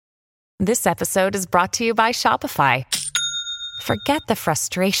This episode is brought to you by Shopify. Forget the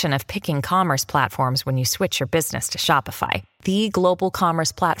frustration of picking commerce platforms when you switch your business to Shopify, the global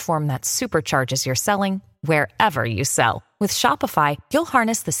commerce platform that supercharges your selling wherever you sell. With Shopify, you'll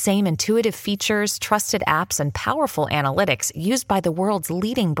harness the same intuitive features, trusted apps, and powerful analytics used by the world's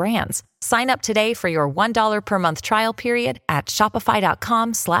leading brands. Sign up today for your $1 per month trial period at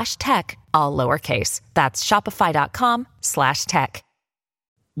shopify.com/tech, all lowercase. That's shopify.com/tech.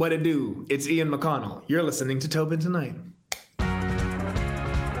 What it do? It's Ian McConnell. You're listening to Tobin Tonight.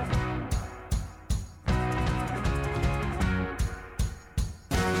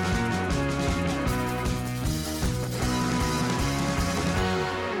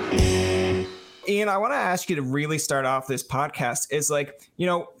 Ian, I want to ask you to really start off this podcast is like,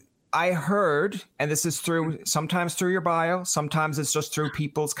 I heard, and this is sometimes through your bio, sometimes it's just through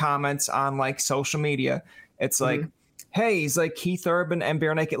people's comments on like social media. It's like, hey, he's like Keith Urban and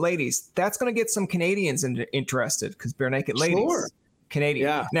Bare Naked Ladies. That's going to get some Canadians interested because Bare Naked Ladies, Canadian.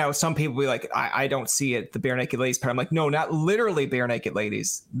 Yeah. Now, some people will be like, I don't see it, the Bare Naked Ladies part. I'm like, no, not literally Bare Naked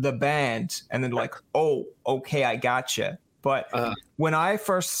Ladies, the band. And then like, oh, okay, I gotcha. But when I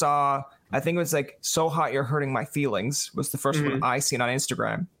first saw, I think it was like So Hot You're Hurting My Feelings was the first one I seen on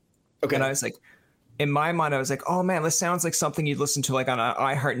Instagram. Okay. And I was like, in my mind, I was like, oh man, this sounds like something you'd listen to like on an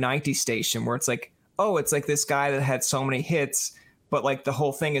iHeart 90 station where it's like, oh, it's like this guy that had so many hits, but like the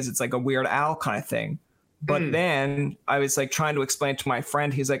whole thing is it's like a Weird Al kind of thing. But then I was like trying to explain to my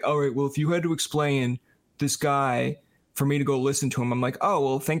friend, he's like, all right, well, if you had to explain this guy for me to go listen to him, I'm like, oh,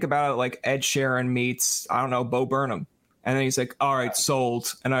 well, think about it like Ed Sheeran meets, I don't know, Bo Burnham. And then he's like, all right,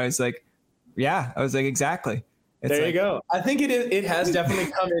 sold. And I was like, yeah, I was like, exactly. It's there like, you go. I think it has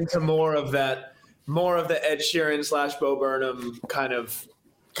definitely come into more of the Ed Sheeran / Bo Burnham kind of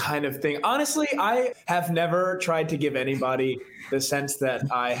thing. Honestly, I have never tried to give anybody the sense that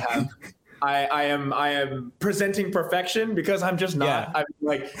I am presenting perfection because I'm just not. Yeah. I'm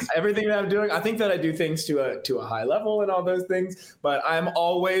like everything that I'm doing. I think that I do things to a high level and all those things, but I'm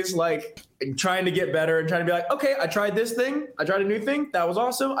always like trying to get better and trying to be like, okay, I tried this thing. I tried a new thing. That was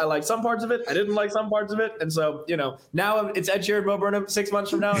awesome. I liked some parts of it. I didn't like some parts of it. And so, now it's Ed Sheeran, Bo Burnham. 6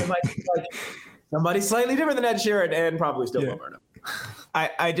 months from now, it might be like somebody slightly different than Ed Sheeran and probably still Bo Burnham.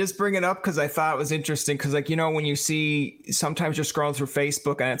 I just bring it up because I thought it was interesting because like, when you see sometimes you're scrolling through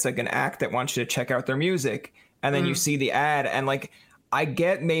Facebook and it's like an act that wants you to check out their music and then you see the ad and like I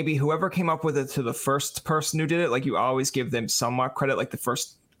get maybe whoever came up with it to the first person who did it, like you always give them somewhat credit, like the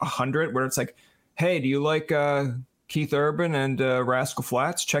first 100 where it's like, hey, do you like Keith Urban and Rascal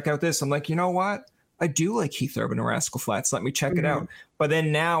Flatts? Check out this. I'm like, you know what? I do like Keith Urban and Rascal Flatts. Let me check it out. But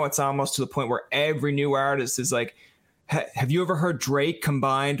then now it's almost to the point where every new artist is like, have you ever heard Drake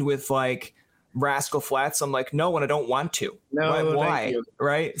combined with like Rascal Flatts? I'm like, no, and I don't want to. No, why?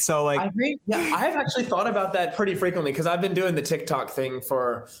 Right? So like, I've actually thought about that pretty frequently because I've been doing the TikTok thing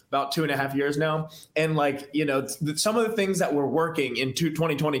for about 2.5 years now, and like some of the things that were working in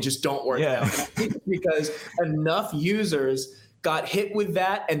 2020 just don't work now because enough users got hit with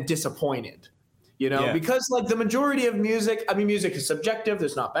that and disappointed. Because like the majority of music, I mean, music is subjective.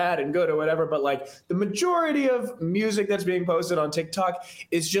 There's not bad and good or whatever. But like the majority of music that's being posted on TikTok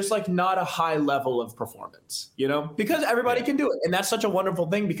is just like not a high level of performance, because everybody can do it. And that's such a wonderful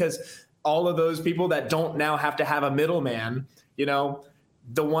thing because all of those people that don't now have to have a middleman, the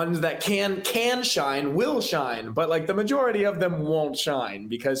ones that can shine will shine. But like the majority of them won't shine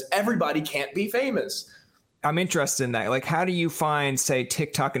because everybody can't be famous. I'm interested in that. Like, how do you find, say,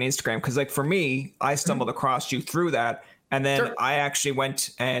 TikTok and Instagram? Because, like, for me, I stumbled across you through that. And then I actually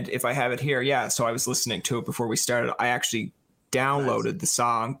went and if I have it here, so I was listening to it before we started. I actually downloaded the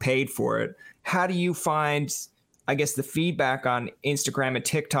song, paid for it. How do you find, I guess, the feedback on Instagram and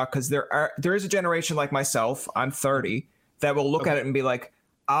TikTok? Because there is a generation like myself, I'm 30, that will look at it and be like,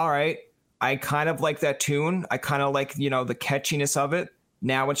 all right, I kind of like that tune. I kind of like, the catchiness of it.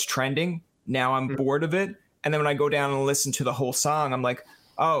 Now it's trending. Now I'm bored of it. And then when I go down and listen to the whole song, I'm like,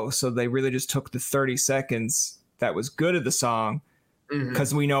 oh, so they really just took the 30 seconds that was good of the song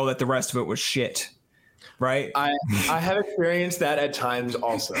because we know that the rest of it was shit, right? I have experienced that at times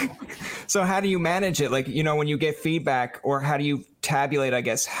also. So how do you manage it? Like, when you get feedback or how do you tabulate, I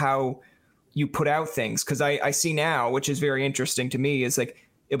guess, how you put out things? Because I see now, which is very interesting to me, is like,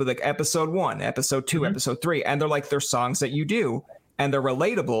 it was like episode 1, episode 2, episode 3. And they're songs that you do and they're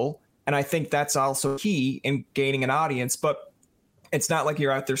relatable. And I think that's also key in gaining an audience. But it's not like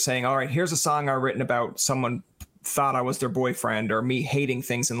you're out there saying, all right, here's a song I've written about someone thought I was their boyfriend or me hating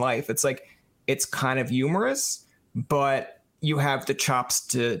things in life. It's like, it's kind of humorous, but you have the chops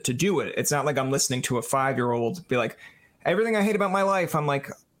to do it. It's not like I'm listening to a 5-year-old be like, everything I hate about my life. I'm like,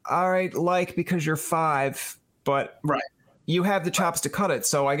 all right, like, because you're 5, but Right. you have the chops to cut it.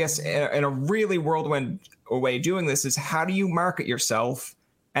 So I guess in a really whirlwind way doing this is, how do you market yourself?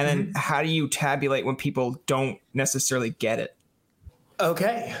 And then how do you tabulate when people don't necessarily get it?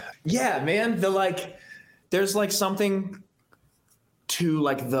 Okay. Yeah, man. There's like something to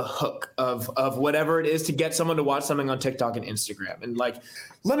like the hook of whatever it is to get someone to watch something on TikTok and Instagram. And like,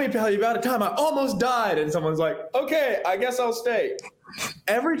 let me tell you about a time I almost died. And someone's like, okay, I guess I'll stay.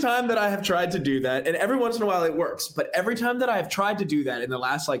 Every time that I have tried to do that, and every once in a while it works, but every time that I have tried to do that in the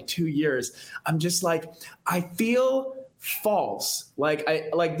last like 2 years, I'm just like, I feel false. Like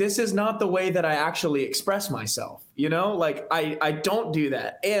this is not the way that I actually express myself. You know, like I don't do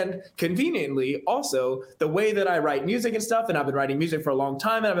that. And conveniently also the way that I write music and stuff, and I've been writing music for a long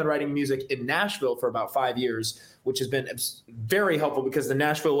time, and I've been writing music in Nashville for about 5 years, which has been very helpful because the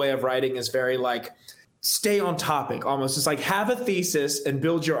Nashville way of writing is very like, stay on topic almost. It's like, have a thesis and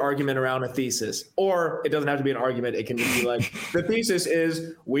build your argument around a thesis. Or it doesn't have to be an argument. It can just be like, the thesis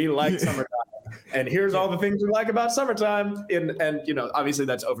is we like summertime. And here's all the things we like about summertime. And you know, obviously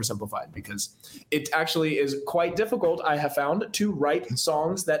that's oversimplified because it actually is quite difficult, I have found, to write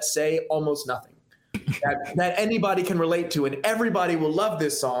songs that say almost nothing. That anybody can relate to, and everybody will love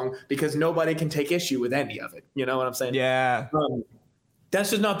this song because nobody can take issue with any of it. You know what I'm saying? Yeah.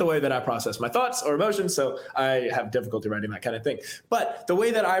 That's just not the way that I process my thoughts or emotions, so I have difficulty writing that kind of thing. But the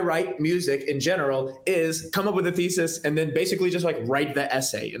way that I write music in general is come up with a thesis and then basically just like write the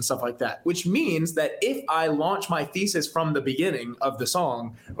essay and stuff like that, which means that if I launch my thesis from the beginning of the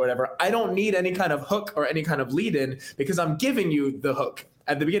song or whatever, I don't need any kind of hook or any kind of lead in because I'm giving you the hook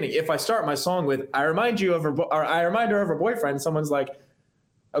at the beginning. If I start my song with, I remind her of her boyfriend, someone's like,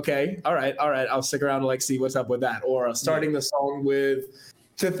 okay, all right, I'll stick around to like see what's up with that. Or starting the song with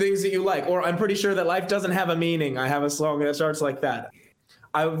the things that you like. Or I'm pretty sure that life doesn't have a meaning. I have a song that starts like that.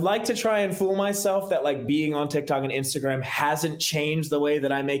 I would like to try and fool myself that like being on TikTok and Instagram hasn't changed the way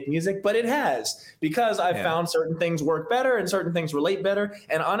that I make music, but it has, because I've found certain things work better and certain things relate better.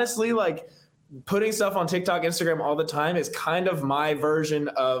 And honestly, like putting stuff on TikTok, Instagram all the time is kind of my version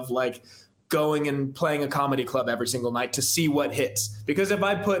of like going and playing a comedy club every single night to see what hits. Because if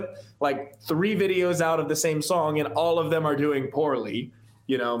I put like 3 videos out of the same song and all of them are doing poorly,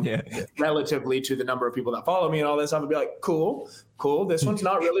 you know, relatively to the number of people that follow me and all this, I would be like, cool. This one's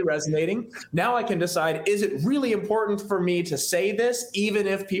not really resonating. Now I can decide, is it really important for me to say this, even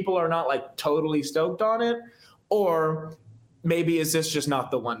if people are not like totally stoked on it? Or maybe is this just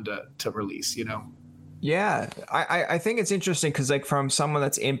not the one to release, you know? Yeah, I think it's interesting because like from someone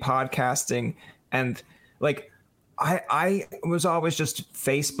that's in podcasting and like I was always just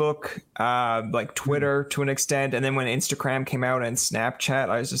Facebook, like Twitter to an extent. And then when Instagram came out and Snapchat,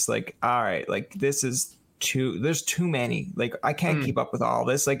 I was just like, all right, like there's too many. Like I can't keep up with all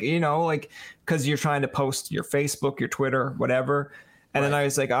this. Like, you know, like because you're trying to post your Facebook, your Twitter, whatever. And then I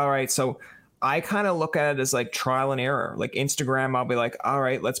was like, all right, so I kind of look at it as like trial and error. Like Instagram, I'll be like, all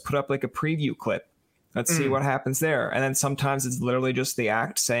right, let's put up like a preview clip. Let's see what happens there. And then sometimes it's literally just the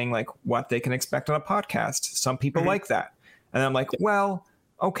act saying like what they can expect on a podcast. Some people like that. And I'm like, well,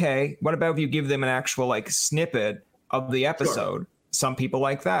 okay, what about if you give them an actual like snippet of the episode? Sure. Some people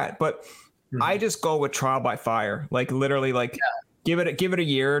like that. But I just go with trial by fire. Like literally like give it a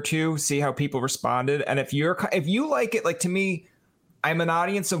year or two, see how people responded. And if you like it, like to me, I'm an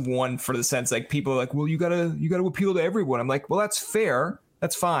audience of one for the sense like people are like, well, you gotta appeal to everyone. I'm like, well, that's fair.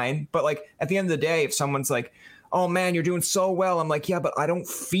 That's fine. But like at the end of the day, if someone's like, oh man, you're doing so well. I'm like, yeah, but I don't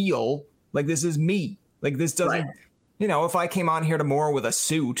feel like this is me. Like this doesn't, you know, if I came on here tomorrow with a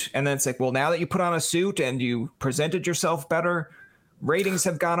suit and then it's like, well, now that you put on a suit and you presented yourself better, ratings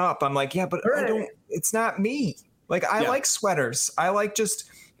have gone up. I'm like, yeah, but it's not me. Like I like sweaters. I like just,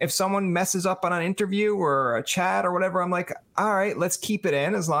 if someone messes up on an interview or a chat or whatever, I'm like, all right, let's keep it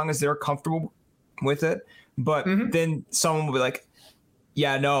in as long as they're comfortable with it. But then someone will be like,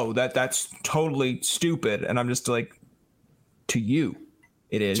 yeah, no, that's totally stupid. And I'm just like, to you,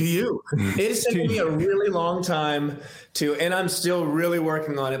 it is. To you. It's taken me a really long time and I'm still really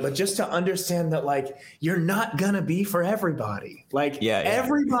working on it, but just to understand that like, you're not going to be for everybody. Like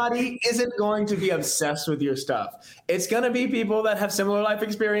everybody isn't going to be obsessed with your stuff. It's going to be people that have similar life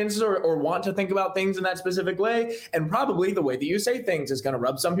experiences or want to think about things in that specific way. And probably the way that you say things is going to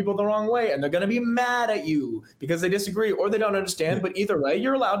rub some people the wrong way. And they're going to be mad at you because they disagree or they don't understand. But either way,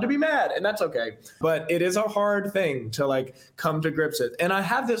 you're allowed to be mad and that's okay. But it is a hard thing to like come to grips with. And I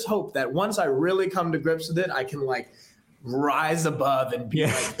have this hope that once I really come to grips with it, I can like rise above and be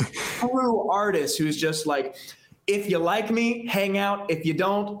like a true artist who's just like, if you like me, hang out. If you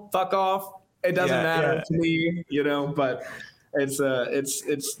don't, fuck off. It doesn't matter to me, you know, but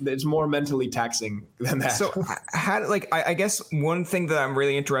it's more mentally taxing than that. So I guess one thing that I'm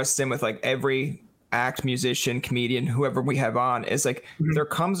really interested in with like every act, musician, comedian, whoever we have on is like, there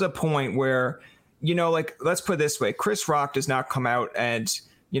comes a point where, like, let's put it this way, Chris Rock does not come out and,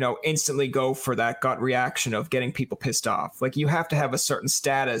 instantly go for that gut reaction of getting people pissed off. Like, you have to have a certain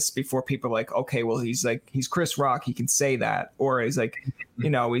status before people are like, okay, well, he's Chris Rock, he can say that. Or he's like,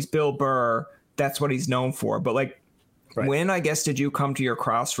 he's Bill Burr, that's what he's known for. But like, when, I guess, did you come to your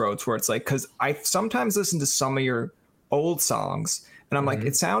crossroads where it's like, because I sometimes listen to some of your old songs and I'm like,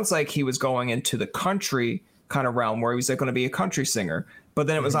 it sounds like he was going into the country kind of realm where he was like going to be a country singer. But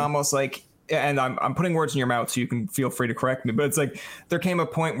then it was almost like, and I'm putting words in your mouth, so you can feel free to correct me. But it's like there came a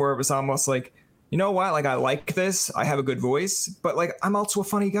point where it was almost like, you know what? Like, I like this. I have a good voice, but like, I'm also a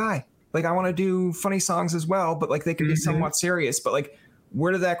funny guy. Like, I want to do funny songs as well, but like, they can be somewhat serious. But like,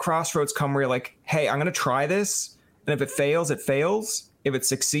 where did that crossroads come where you're like, hey, I'm going to try this. And if it fails, it fails. If it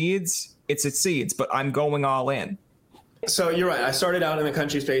succeeds, it succeeds. But I'm going all in. So you're right. I started out in the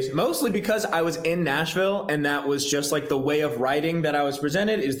country space mostly because I was in Nashville, and that was just like the way of writing that I was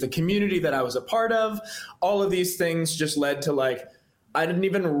presented, is the community that I was a part of. All of these things just led to like, I didn't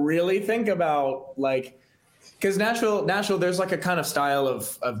even really think about like, because Nashville, there's like a kind of style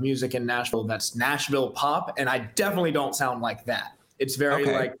of music in Nashville that's Nashville pop, and I definitely don't sound like that. It's very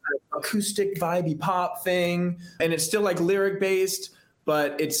like acoustic, vibey pop thing, and it's still like lyric based,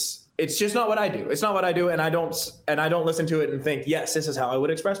 but it's just not what I do. It's not what I do, and I don't listen to it and think, yes, this is how I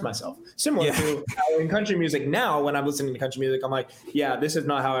would express myself. Similar to how in country music now, when I'm listening to country music, I'm like, yeah, this is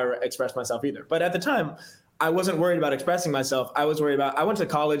not how I express myself either. But at the time, I wasn't worried about expressing myself. I was worried about, I went to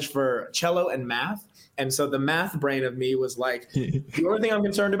college for cello and math. And so the math brain of me was like, the only thing I'm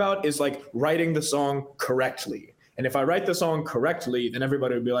concerned about is like writing the song correctly. And if I write the song correctly, then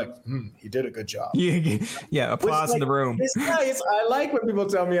everybody would be like, he did a good job. Yeah, applause in the room. It's nice. I like when people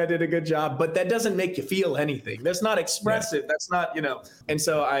tell me I did a good job, but that doesn't make you feel anything. That's not expressive. That's not, And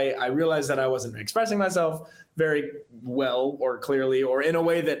so I realized that I wasn't expressing myself very well or clearly or in a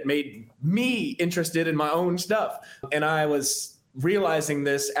way that made me interested in my own stuff. And I was realizing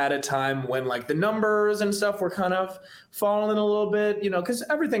this at a time when like the numbers and stuff were kind of falling a little bit, because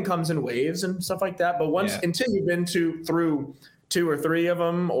everything comes in waves and stuff like that. But until you've been through 2 or 3 of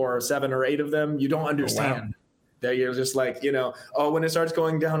them or 7 or 8 of them, you don't understand that you're just like, when it starts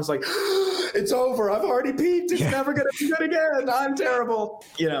going down, it's like, it's over. I've already peaked. It's never going to be good again. I'm terrible.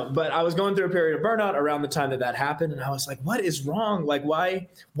 But I was going through a period of burnout around the time that happened. And I was like, what is wrong? Like, why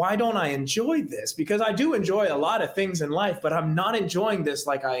don't I enjoy this? Because I do enjoy a lot of things in life, but I'm not enjoying this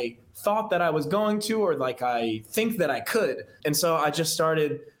like I thought that I was going to, or like I think that I could. And so I just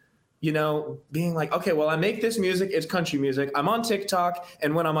started, being like, okay, well, I make this music. It's country music. I'm on TikTok.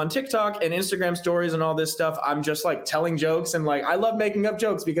 And when I'm on TikTok and Instagram stories and all this stuff, I'm just like telling jokes. And like, I love making up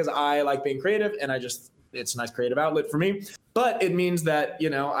jokes because I like being creative, and it's a nice creative outlet for me. But it means that,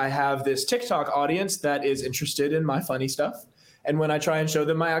 I have this TikTok audience that is interested in my funny stuff. And when I try and show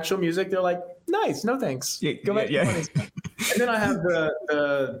them my actual music, they're like, nice, no thanks. Go back to the funny stuff. And then I have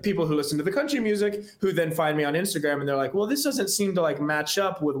the people who listen to the country music who then find me on Instagram, and they're like, well, this doesn't seem to like match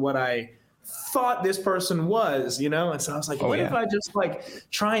up with what I thought this person was, And so I was like, what if I just like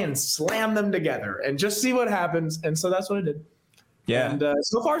try and slam them together and just see what happens? And so that's what I did. Yeah. And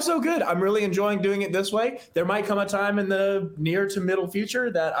so far, so good. I'm really enjoying doing it this way. There might come a time in the near to middle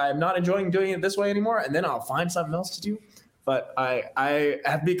future that I'm not enjoying doing it this way anymore, and then I'll find something else to do. But I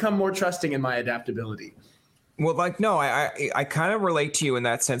have become more trusting in my adaptability. Well, like, no, I kind of relate to you in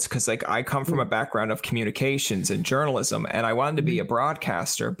that sense, because like I come from a background of communications and journalism, and I wanted to be a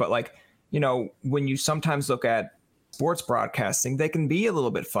broadcaster. But like, when you sometimes look at sports broadcasting, they can be a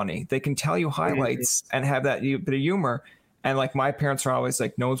little bit funny. They can tell you highlights and have that bit of humor. And like, my parents are always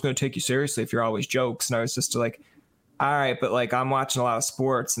like, no one's going to take you seriously if you're always jokes. And I was just like, all right, but like, I'm watching a lot of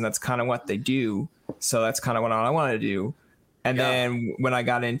sports, and that's kind of what they do. So that's kind of what I wanted to do. And then when I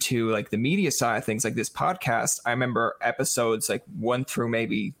got into like the media side of things, like this podcast, I remember episodes like 1 through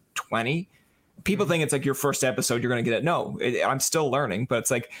maybe 20. People think it's like your first episode, you're going to get it. No, I'm still learning, but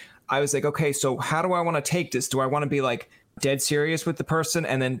it's like, I was like, okay, so how do I want to take this? Do I want to be like dead serious with the person,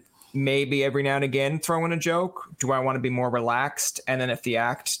 and then maybe every now and again throw in a joke? Do I want to be more relaxed? And then if the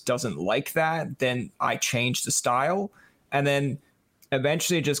act doesn't like that, then I change the style. And then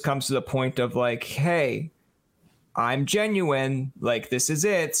eventually it just comes to the point of like, hey, I'm genuine, like this is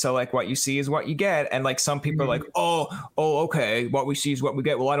it. So like what you see is what you get. And like some people are like, oh, okay, what we see is what we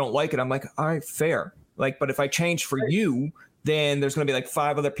get. Well, I don't like it. I'm like, all right, fair. Like, but if I change for you, then there's going to be like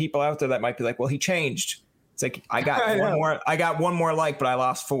 5 other people out there that might be like, well, he changed. It's like, I got one more like, but I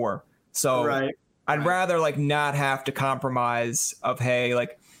lost 4. So I'd rather like not have to compromise of, hey,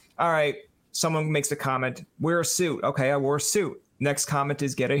 like, all right, someone makes a comment, wear a suit. Okay, I wore a suit. Next comment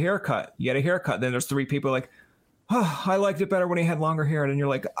is get a haircut. You get a haircut. Then there's 3 people like, oh, I liked it better when he had longer hair. And you're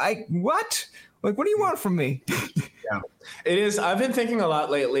like, what? Like, what do you want from me? Yeah, it is. I've been thinking a lot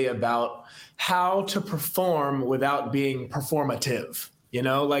lately about how to perform without being performative. You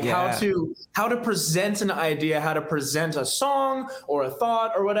know, like how to present an idea, how to present a song or a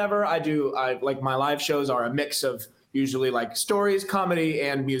thought or whatever. I like my live shows are a mix of usually like stories, comedy,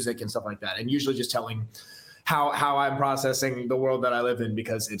 and music and stuff like that. And usually just telling how I'm processing the world that I live in,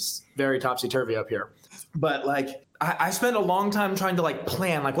 because it's very topsy-turvy up here. But like I spend a long time trying to like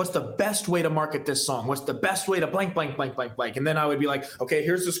plan, like what's the best way to market this song? What's the best way to blank, blank, blank, blank, blank? And then I would be like, okay,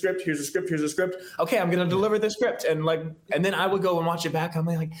 here's the script, here's the script, here's the script. Okay, I'm going to deliver the script. And then I would go and watch it back. I'm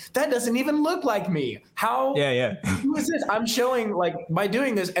like, that doesn't even look like me. How? Yeah. Who is this? I'm showing like by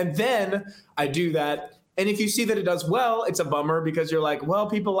doing this. And then I do that. And if you see that it does well, it's a bummer because you're like, well,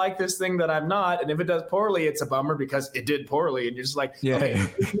 people like this thing that I'm not. And if it does poorly, it's a bummer because it did poorly. And you're just like, okay,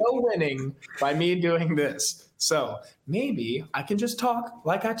 there's no winning by me doing this. So maybe I can just talk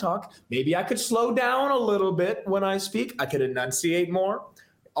like I talk. Maybe I could slow down a little bit when I speak. I could enunciate more,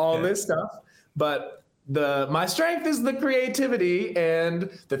 all this stuff. But my strength is the creativity,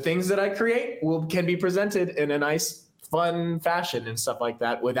 and the things that I create can be presented in a nice, fun fashion and stuff like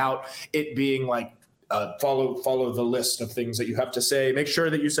that without it being like, follow the list of things that you have to say. Make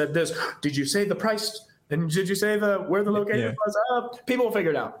sure that you said this. Did you say the price? And did you say where the location was? People will figure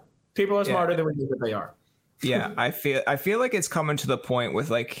it out. People are smarter than we think that they are. Yeah, I feel like it's coming to the point with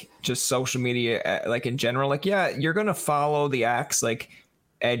like just social media, like in general, like, yeah, you're going to follow the acts like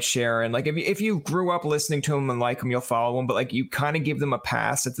Ed Sheeran. Like if you grew up listening to him and like him, you'll follow him, but like you kind of give them a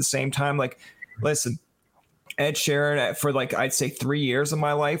pass at the same time. Like, listen, Ed Sheeran, for like, I'd say 3 years of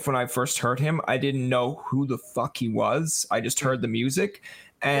my life, when I first heard him, I didn't know who the fuck he was. I just heard the music,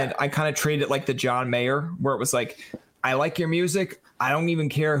 and I kind of treated it like the John Mayer, where it was like, I like your music. I don't even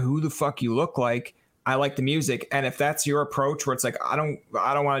care who the fuck you look like. I like the music. And if that's your approach, where it's like, I don't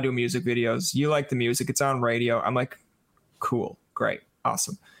want to do music videos. You like the music. It's on radio. I'm like, cool, great,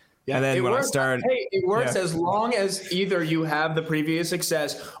 awesome. Yeah, and then when I started, it works as long as either you have the previous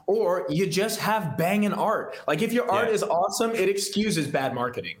success or you just have banging art. Like if your art is awesome, it excuses bad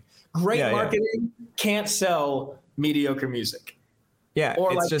marketing. Great marketing can't sell mediocre music. Yeah,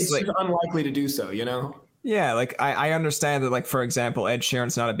 or it's just unlikely to do so, you know? Yeah, like I understand that, like, for example, Ed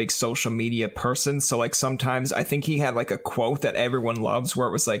Sheeran's not a big social media person. So like sometimes I think he had like a quote that everyone loves where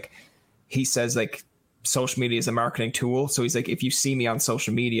it was like, he says like, social media is a marketing tool. So he's like, if you see me on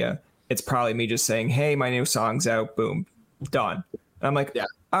social media, it's probably me just saying, hey, my new song's out, boom, done. And I'm like,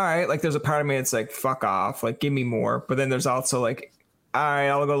 all right, like there's a part of me that's like, fuck off, like give me more. But then there's also like, all right,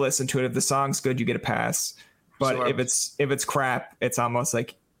 I'll go listen to it. If the song's good, you get a pass. But if it's crap, it's almost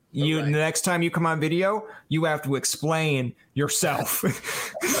like the next time you come on video, you have to explain yourself.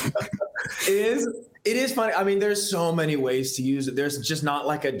 It is funny. I mean, there's so many ways to use it. There's just not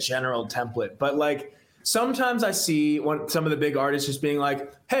like a general template, but like sometimes I see some of the big artists just being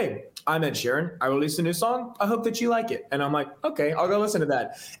like, hey, I'm Ed Sheeran. I released a new song. I hope that you like it. And I'm like, okay, I'll go listen to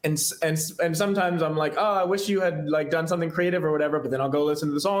that. And sometimes I'm like, oh, I wish you had like done something creative or whatever, but then I'll go listen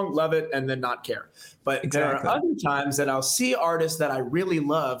to the song, love it, and then not care. But there are other times that I'll see artists that I really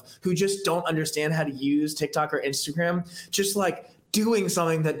love who just don't understand how to use TikTok or Instagram, just like doing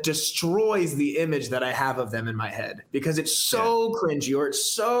something that destroys the image that I have of them in my head because it's so cringy or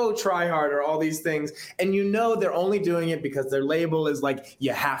it's so try hard or all these things. And you know they're only doing it because their label is like,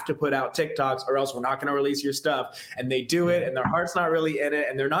 you have to put out TikToks or else we're not going to release your stuff. And they do it and their heart's not really in it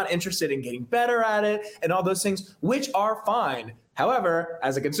and they're not interested in getting better at it and all those things, which are fine. However,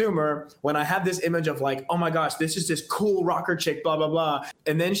 as a consumer, when I have this image of like, oh my gosh, this is this cool rocker chick, blah, blah, blah.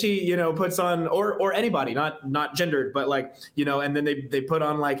 And then she, you know, puts on, or anybody, not gendered, but like, you know, and then they put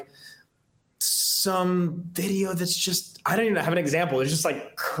on like some video that's just, I don't even have an example. It's just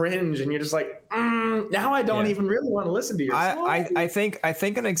like cringe. And you're just like, now I don't even really want to listen to your song. I think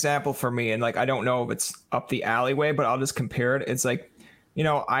an example for me, and like, I don't know if it's up the alleyway, but I'll just compare it. It's like, you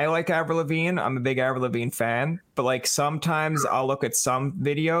know, I like Avril Lavigne. I'm a big Avril Lavigne fan, but like sometimes I'll look at some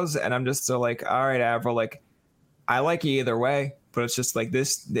videos and I'm just still like, all right, Avril, like I like you either way, but it's just like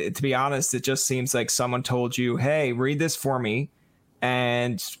this, to be honest, it just seems like someone told you, hey, read this for me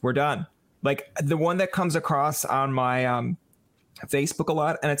and we're done. Like the one that comes across on my Facebook a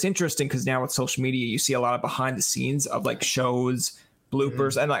lot. And it's interesting because now with social media, you see a lot of behind the scenes of like shows,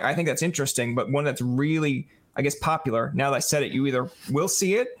 bloopers. And like, I think that's interesting, but one that's really, I guess, popular. Now that I said it, you either will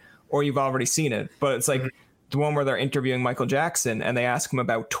see it or you've already seen it. But it's like the one where they're interviewing Michael Jackson and they ask him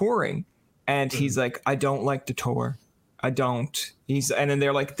about touring. And he's like, I don't like to tour. I don't. And then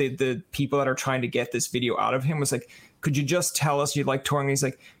they're like, the people that are trying to get this video out of him was like, could you just tell us you like touring? And he's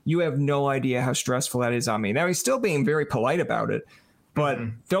like, you have no idea how stressful that is on me. Now he's still being very polite about it, but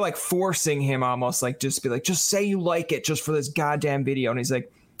they're like forcing him almost like, just be like, just say you like it just for this goddamn video. And he's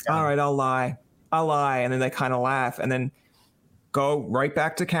like, all right, I'll lie. And then they kind of laugh and then go right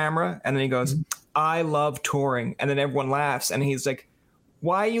back to camera. And then he goes, I love touring. And then everyone laughs. And he's like,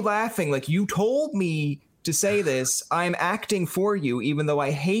 why are you laughing? Like, you told me to say this. I'm acting for you, even though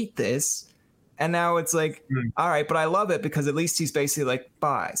I hate this. And now it's like, all right, but I love it because at least he's basically like,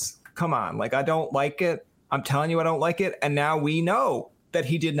 buys. Come on. Like, I don't like it. I'm telling you I don't like it. And now we know that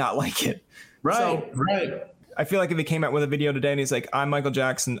he did not like it. Right. I feel like if he came out with a video today and he's like, I'm Michael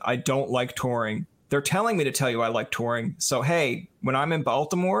Jackson, I don't like touring. They're telling me to tell you I like touring. So, hey, when I'm in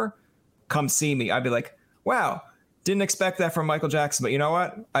Baltimore, come see me. I'd be like, wow, didn't expect that from Michael Jackson. But you know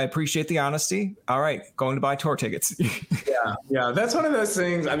what? I appreciate the honesty. All right, going to buy tour tickets. Yeah. That's one of those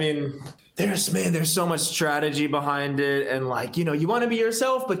things. I mean, there's so much strategy behind it. And like, you know, you want to be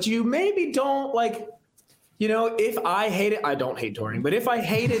yourself, but you maybe don't like, you know, if I hate it, I don't hate touring, but if I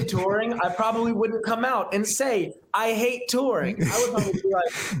hated touring, I probably wouldn't come out and say, I hate touring. I would probably be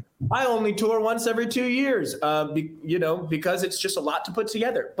like, I only tour once every 2 years, you know, because it's just a lot to put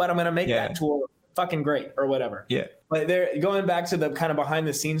together, but I'm going to make that tour fucking great or whatever. Yeah. But going back to the kind of behind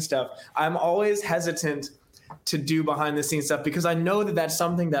the scenes stuff, I'm always hesitant to do behind the scenes stuff because I know that that's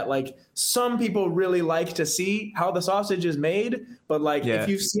something that like some people really like to see how the sausage is made. But like if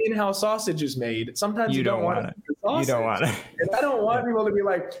you've seen how sausage is made, sometimes you don't want it. You don't want it. And I don't want people to be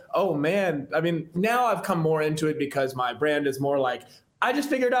like, oh man. I mean, now I've come more into it because my brand is more like, I just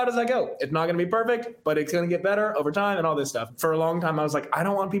figure it out as I go. It's not going to be perfect, but it's going to get better over time and all this stuff. For a long time, I was like, I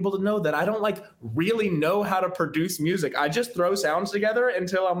don't want people to know that I don't like really know how to produce music. I just throw sounds together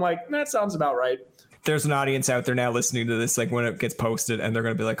until I'm like, that sounds about right. There's an audience out there now listening to this, like when it gets posted, and they're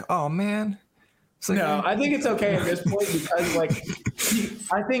going to be like, oh man. Like, no, I think it's okay at this point because like,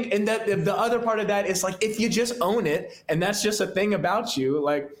 I think, and that the other part of that is like, if you just own it and that's just a thing about you,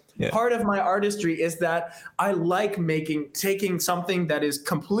 like part of my artistry is that I like taking something that is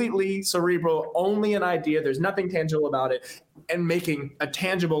completely cerebral, only an idea, there's nothing tangible about it, and making a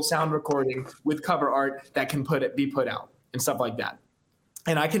tangible sound recording with cover art that can be put out and stuff like that.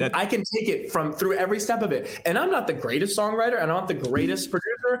 And I can take it through every step of it. And I'm not the greatest songwriter. I'm not the greatest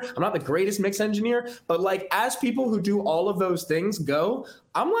producer. I'm not the greatest mix engineer. But like as people who do all of those things go,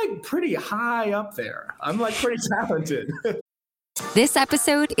 I'm like pretty high up there. I'm like pretty talented. This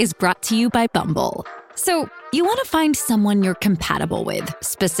episode is brought to you by Bumble. So you want to find someone you're compatible with,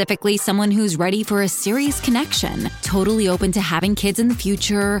 specifically someone who's ready for a serious connection, totally open to having kids in the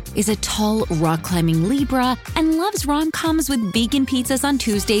future, is a tall, rock-climbing Libra, and loves rom-coms with vegan pizzas on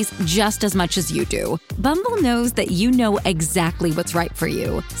Tuesdays just as much as you do. Bumble knows that you know exactly what's right for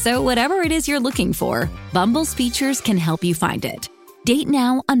you. So whatever it is you're looking for, Bumble's features can help you find it. Date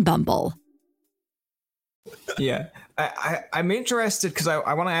now on Bumble. Yeah. I'm interested because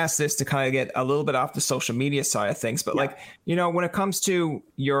I want to ask this to kind of get a little bit off the social media side of things. But like, you know, when it comes to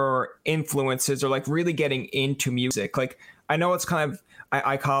your influences or like really getting into music, like I know it's kind of,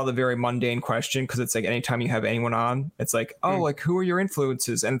 I call it a very mundane question because it's like anytime you have anyone on, it's like, oh, like who are your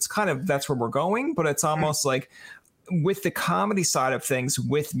influences? And it's kind of, that's where we're going. But it's almost like with the comedy side of things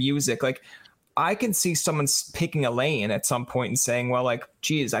with music, like I can see someone picking a lane at some point and saying, well, like,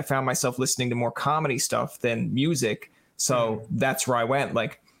 geez, I found myself listening to more comedy stuff than music. So that's where I went.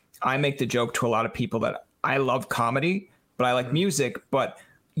 Like, I make the joke to a lot of people that I love comedy, but I like music. But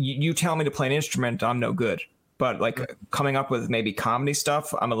you tell me to play an instrument, I'm no good. But like coming up with maybe comedy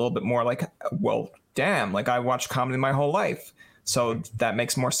stuff, I'm a little bit more like, well, damn, like I watched comedy my whole life. So that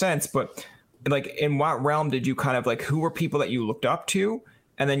makes more sense. But like, in what realm did you kind of like, who were people that you looked up to?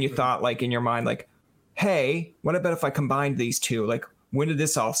 And then you thought like in your mind, like, hey, what about if I combined these two? Like, when did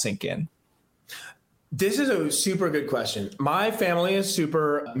this all sink in? This is a super good question. My family is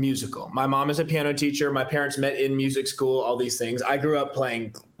super musical. My mom is a piano teacher. My parents met in music school, all these things. I grew up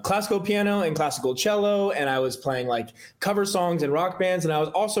playing classical piano and classical cello, and I was playing like cover songs and rock bands, and I was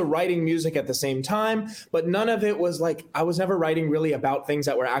also writing music at the same time, but none of it was like, I was never writing really about things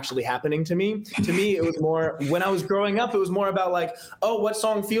that were actually happening to me. To me, it was more, when I was growing up, it was more about like, oh, what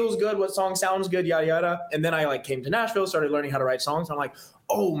song feels good, what song sounds good, yada, yada. And then I like came to Nashville, started learning how to write songs. And I'm like,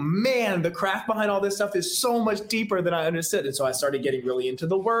 oh man, the craft behind all this stuff is so much deeper than I understood. And so I started getting really into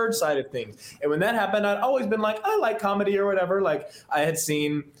the word side of things. And when that happened, I'd always been like, I like comedy or whatever. Like I had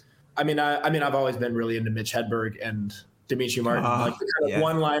seen, I've always been really into Mitch Hedberg and Dimitri Martin, like the kind of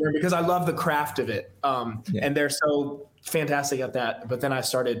one-liner, because I love the craft of it. And they're so fantastic at that. But then I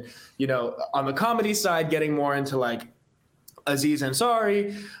started, on the comedy side, getting more into like Aziz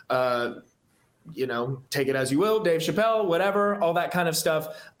Ansari, Take It As You Will, Dave Chappelle, whatever, all that kind of stuff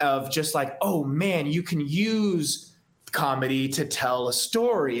of just like, oh man, you can use comedy to tell a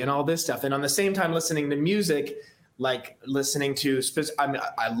story and all this stuff. And on the same time, listening to music, like listening to,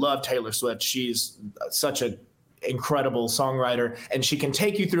 I love Taylor Swift. She's such an incredible songwriter, and she can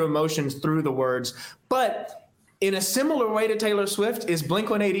take you through emotions through the words. But in a similar way to Taylor Swift is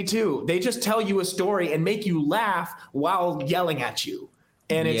Blink-182. They just tell you a story and make you laugh while yelling at you.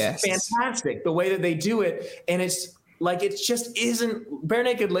 And it's fantastic the way that they do it. And it's like, it just isn't, Bare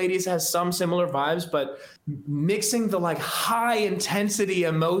Naked Ladies has some similar vibes, but mixing the like high intensity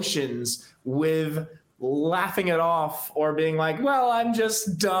emotions with laughing it off or being like, well, I'm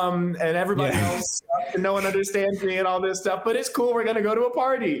just dumb and everybody else sucks and no one understands me and all this stuff, but it's cool. We're going to go to a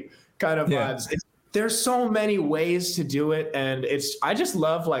party kind of vibes. There's so many ways to do it. And I just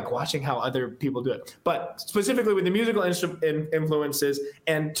love like watching how other people do it, but specifically with the musical influences.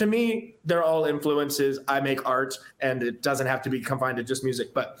 And to me, they're all influences. I make art and it doesn't have to be confined to just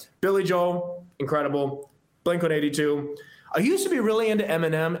music, but Billy Joel, incredible. Blink-182. I used to be really into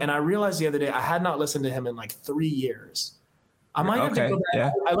Eminem, and I realized the other day I had not listened to him in like 3 years. I might have to go back.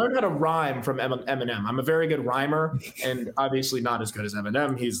 Yeah. I learned how to rhyme from Eminem. I'm a very good rhymer, and obviously not as good as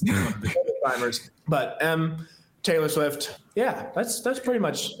Eminem. He's one of the good rhymers. But Taylor Swift, that's pretty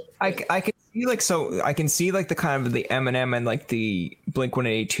much. I can see I can see like the kind of the Eminem and like the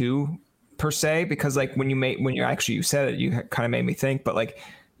Blink-182 per se, because like when you said it, you kind of made me think. But like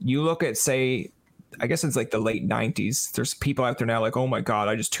you look at, say, I guess it's like the late 90s. There's people out there now like, oh my God,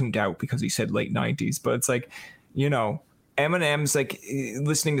 I just tuned out because he said late 90s. But it's like, Eminem's like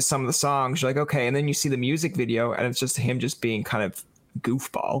listening to some of the songs. You're like, okay. And then you see the music video and it's just him just being kind of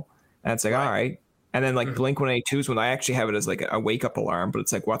goofball. And it's like, all right. And then like Blink-182 is when I actually have it as like a wake up alarm, but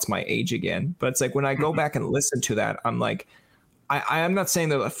it's like, what's my age again? But it's like when I go back and listen to that, I'm like, I'm not saying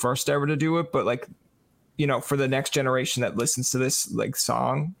they're the first ever to do it, but like, for the next generation that listens to this like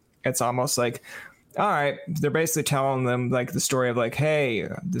song, it's almost like, all right, they're basically telling them like the story of like, hey,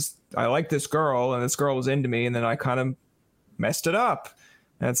 I like this girl and this girl was into me and then I kind of messed it up.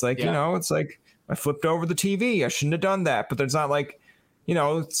 And it's like, it's like I flipped over the TV. I shouldn't have done that. But there's not like,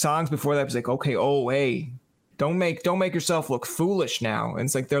 songs before that was like, okay, hey, don't make yourself look foolish now. And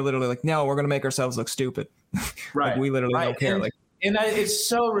it's like they're literally like, no, we're gonna make ourselves look stupid. Right. Like we literally don't care. And it's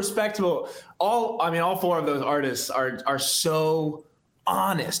so respectable. All four of those artists are so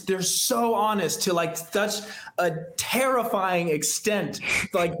honest. They're so honest to like such a terrifying extent.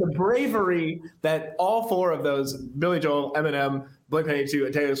 Like the bravery that all four of those, Billy Joel, Eminem, Blink-182,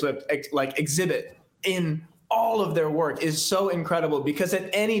 and Taylor Swift, like exhibit in all of their work is so incredible, because at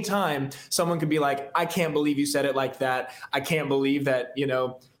any time someone could be like, I can't believe you said it like that. I can't believe that,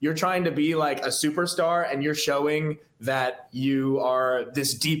 you're trying to be like a superstar and you're showing that you are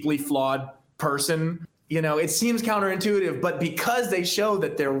this deeply flawed person. It seems counterintuitive, but because they show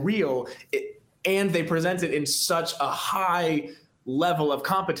that they're real and they present it in such a high level of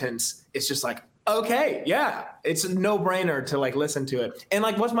competence, it's just like, okay, yeah, it's a no-brainer to like listen to it. And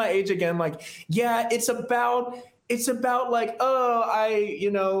like, what's my age again? Like, yeah, it's about like, oh, I,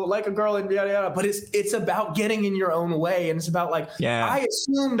 like a girl and yada yada, but it's about getting in your own way. And it's about like, I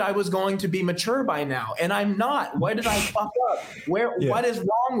assumed I was going to be mature by now and I'm not. Why did I fuck up? What is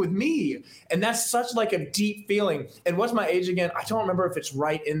wrong with me? And that's such like a deep feeling. And what's my age again? I don't remember if it's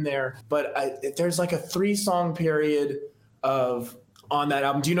right in there, but there's like a 3-song period on that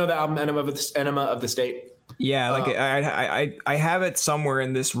album. Do you know the album Enema of the State? Yeah, like I have it somewhere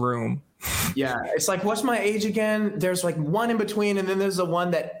in this room. Yeah, it's like, what's my age again? There's like one in between, and then there's the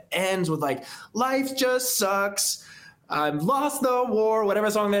one that ends with like, life just sucks, I've lost the war,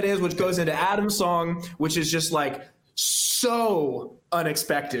 whatever song that is, which goes into Adam's song, which is just like so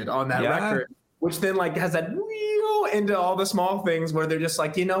unexpected on that record, which then like has that into all the small things where they're just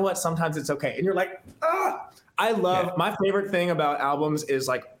like, you know what, sometimes it's okay. And you're like, I love, my favorite thing about albums is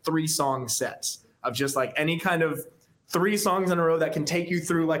like 3-song sets of just like any kind of 3 songs in a row that can take you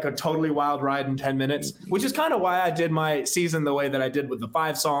through like a totally wild ride in 10 minutes, which is kind of why I did my season the way that I did with the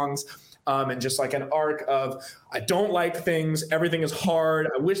 5 songs. And just like an arc of, I don't like things, everything is hard,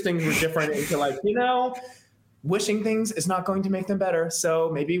 I wish things were different, into like, wishing things is not going to make them better.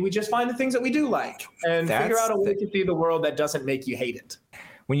 So maybe we just find the things that we do like and figure out a way to see the world that doesn't make you hate it.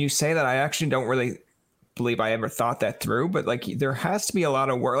 When you say that, I actually don't really believe I ever thought that through, but like there has to be a lot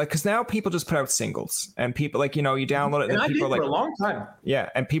of work, like because now people just put out singles and people like you download it and people for like a long time,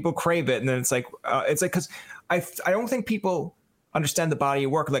 and people crave it, and then it's like because I don't think people understand the body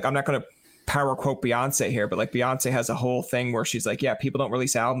of work. Like I'm not going to power quote Beyonce here, but like Beyonce has a whole thing where she's like, yeah, people don't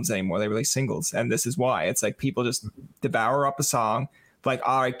release albums anymore. They release singles. And this is why. It's like people just devour up a song, like,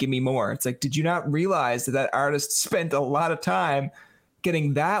 all right, give me more. It's like, did you not realize that artist spent a lot of time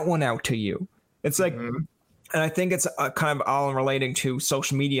getting that one out to you? It's like, and I think it's kind of all relating to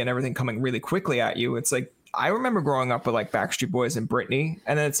social media and everything coming really quickly at you. It's like, I remember growing up with like Backstreet Boys and Britney.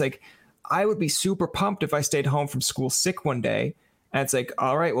 And then it's like, I would be super pumped if I stayed home from school sick one day. And it's like,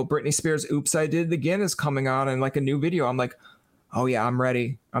 all right, well, Britney Spears' Oops, I Did It Again is coming on and like a new video. I'm like, oh yeah, I'm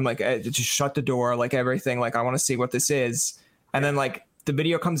ready. I'm like, just shut the door, like everything. Like, I want to see what this is. And then like the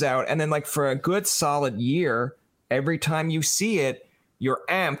video comes out. And then like for a good solid year, every time you see it, you're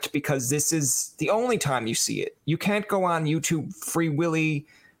amped because this is the only time you see it. You can't go on YouTube Free Willy,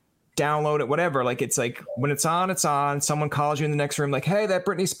 download it, whatever. Like, it's like when it's on, it's on. Someone calls you in the next room, like, hey, that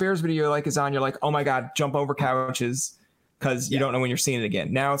Britney Spears video like is on. You're like, oh my God, jump over couches. Because you don't know when you're seeing it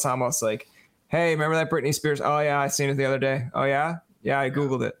again. Now it's almost like, hey, remember that Britney Spears? Oh, yeah, I seen it the other day. Oh, yeah? Yeah, I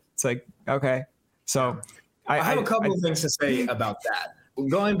Googled it. It's like, okay. So I have a couple of things to say about that.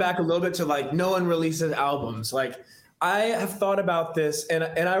 Going back a little bit to like, no one releases albums. Like, I have thought about this, and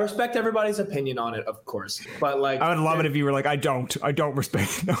I respect everybody's opinion on it, of course. But like, I would love it if you were like, I don't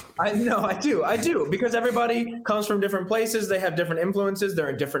respect it. No. I do, because everybody comes from different places. They have different influences. They're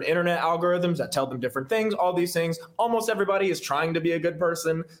in different internet algorithms that tell them different things. All these things. Almost everybody is trying to be a good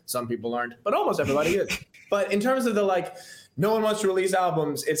person. Some people aren't, but almost everybody is. But in terms of the like, no one wants to release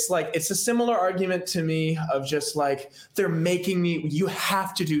albums. It's like, it's a similar argument to me of just like, they're making me, you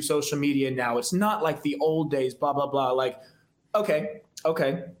have to do social media now. It's not like the old days, blah, blah, blah. Like, okay.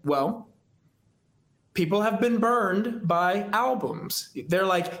 Well, people have been burned by albums. They're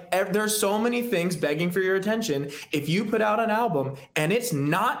like, there's so many things begging for your attention. If you put out an album and it's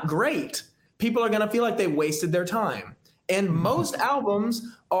not great, people are going to feel like they wasted their time. And most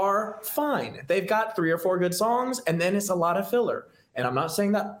albums are fine. They've got 3 or 4 good songs, and then it's a lot of filler. And I'm not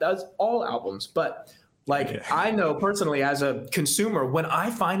saying that that's all albums, but like, I know personally as a consumer, when I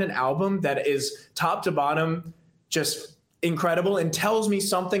find an album that is top to bottom just incredible and tells me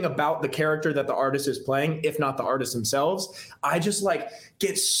something about the character that the artist is playing, if not the artist themselves, I just like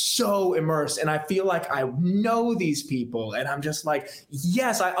get so immersed and I feel like I know these people and I'm just like,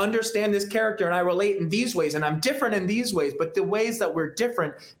 yes, I understand this character and I relate in these ways and I'm different in these ways, but the ways that we're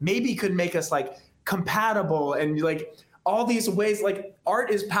different maybe could make us like compatible and like all these ways. Like, art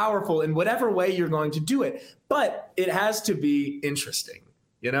is powerful in whatever way you're going to do it, but it has to be interesting.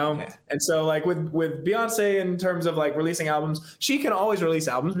 You know? Yeah. And so like with Beyonce in terms of like releasing albums, she can always release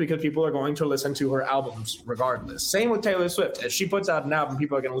albums because people are going to listen to her albums regardless. Same with Taylor Swift. If she puts out an album,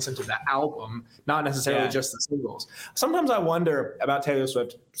 people are going to listen to that album, not necessarily just the singles. Sometimes I wonder about Taylor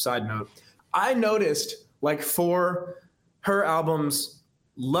Swift, side note. I noticed like for her albums,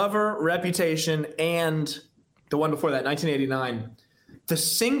 Lover, Reputation, and the one before that, 1989, the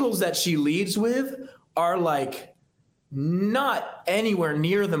singles that she leads with are like not anywhere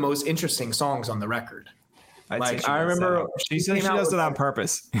near the most interesting songs on the record. Like, I remember she does it on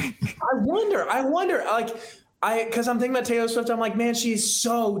purpose. I wonder, like, because I'm thinking about Taylor Swift, I'm like, man, she's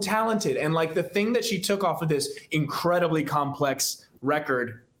so talented. And like the thing that she took off of this incredibly complex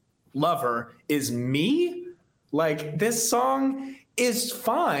record, Lover, is Me. Like, this song is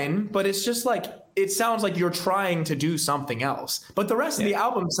fine, but it's just like, it sounds like you're trying to do something else. But the rest of the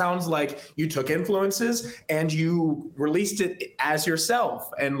album sounds like you took influences and you released it as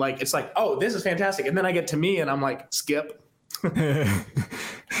yourself. And like, it's like, oh, this is fantastic. And then I get to Me and I'm like, skip.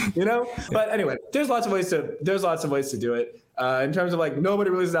 You know? But anyway, there's lots of ways to do it. In terms of like, nobody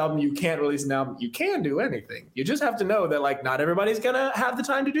releases an album, you can't release an album. You can do anything. You just have to know that like, not everybody's gonna have the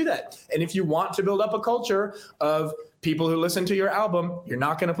time to do that. And if you want to build up a culture of people who listen to your album, you're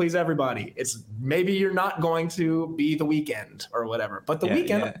not going to please everybody. It's maybe you're not going to be The Weeknd or whatever, but The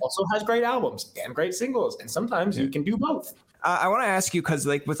Weeknd also has great albums and great singles. And sometimes you can do both. I want to ask you, cause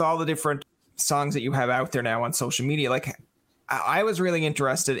like with all the different songs that you have out there now on social media, like I was really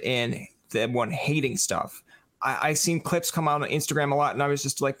interested in the one hating stuff. I seen clips come out on Instagram a lot. And I was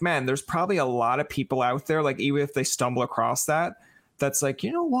just like, man, there's probably a lot of people out there, like even if they stumble across that's like,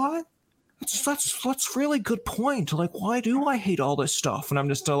 you know what? That's really good point. Like, why do I hate all this stuff? And I'm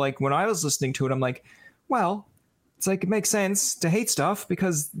just like, when I was listening to it, I'm like, well, it's like, it makes sense to hate stuff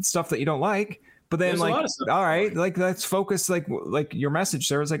because it's stuff that you don't like. But then there's like, all right, like let's focus, like your message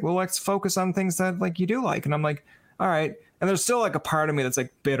there was like, well, let's focus on things that like you do like. And I'm like, all right. And there's still like a part of me that's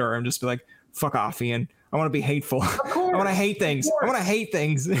like bitter. I'm just be like, fuck off, Ian. I want to be hateful. I want to hate things. I want to hate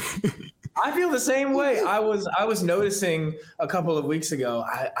things. I feel the same way. I was noticing a couple of weeks ago,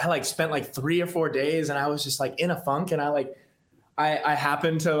 I like spent like 3 or 4 days and I was just like in a funk and I I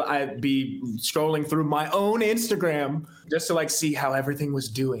happened to be scrolling through my own Instagram just to like see how everything was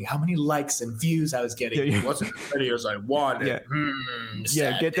doing, how many likes and views I was getting. Yeah. It wasn't as many as I wanted.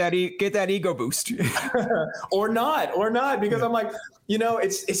 Yeah, get that ego boost. or not, because I'm like,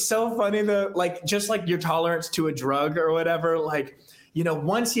 it's so funny that like, just like your tolerance to a drug or whatever, like,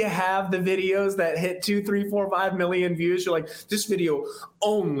 once you have the videos that hit 2, 3, 4, 5 million views, you're like, this video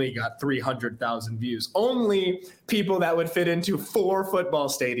only got 300,000 views. Only people that would fit into 4 football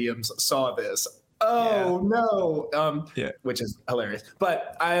stadiums saw this. No. Which is hilarious.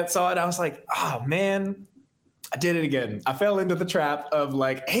 But I saw it. I was like, oh man, I did it again. I fell into the trap of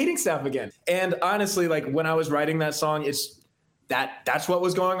like hating stuff again. And honestly, like when I was writing that song, that's what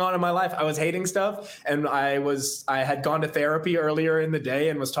was going on in my life. I was hating stuff, and I had gone to therapy earlier in the day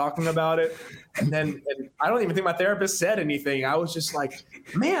and was talking about it. And I don't even think my therapist said anything. I was just like,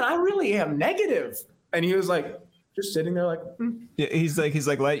 man, I really am negative. And he was like, just sitting there like, Yeah, he's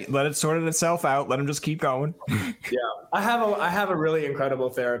like, let it sort itself out. Let him just keep going. Yeah. I have a really incredible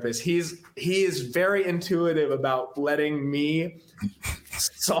therapist. He is very intuitive about letting me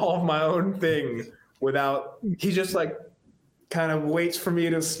solve my own thing he just like kind of waits for me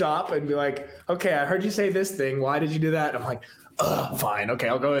to stop and be like, okay, I heard you say this thing. Why did you do that? And I'm like, fine. Okay,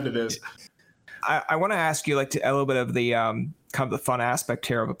 I'll go into this. I want to ask you like a little bit of the kind of the fun aspect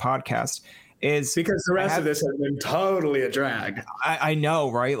here of a podcast is because the rest of this has been totally a drag. I know,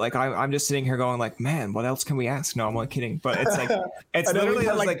 right? Like I'm just sitting here going like, man, what else can we ask? No, I'm only kidding. But it's like, it's literally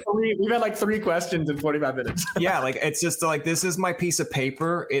we've had like 3 questions in 45 minutes. Yeah. Like, it's just like, this is my piece of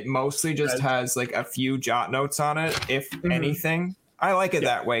paper. It mostly just has like a few jot notes on it. If anything, I like it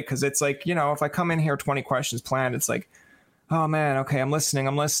that way. Cause it's like, if I come in here 20 questions planned, it's like, oh man, okay, I'm listening.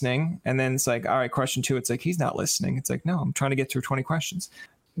 And then it's like, all right, question 2. It's like, he's not listening. It's like, no, I'm trying to get through 20 questions.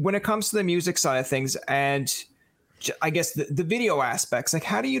 When it comes to the music side of things, and I guess the video aspects, like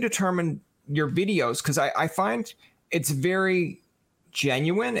how do you determine your videos? Because I find it's very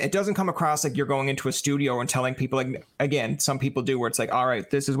genuine. It doesn't come across like you're going into a studio and telling people, like, again, some people do where it's like, all right,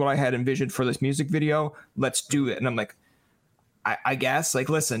 this is what I had envisioned for this music video. Let's do it. And I'm like, I guess, like,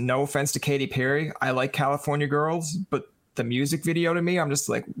 listen, no offense to Katy Perry. I like California Girls, but the music video to me, I'm just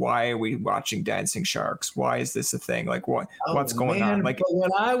like, why are we watching Dancing Sharks? Why is this a thing? Like, what's going on? Like, but when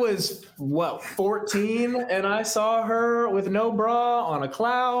I was 14 and I saw her with no bra on a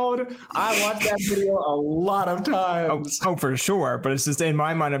cloud, I watched that video a lot of times. Oh, for sure. But it's just in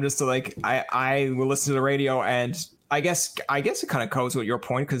my mind, I'm just like, I will listen to the radio, and I guess it kind of goes with your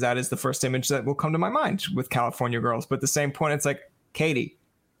point, because that is the first image that will come to my mind with California Girls. But at the same point, it's like, Katie,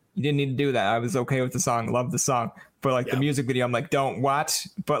 you didn't need to do that. I was okay with the song, love the song. But like the music video, I'm like, don't watch.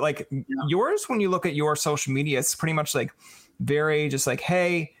 But like yours, when you look at your social media, it's pretty much like very just like,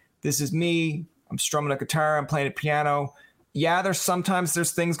 hey, this is me. I'm strumming a guitar. I'm playing a piano. Yeah, there's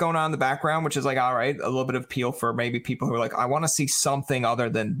things going on in the background, which is like, all right, a little bit of appeal for maybe people who are like, I want to see something other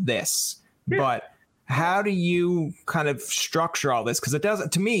than this. Yeah. But how do you kind of structure all this? Because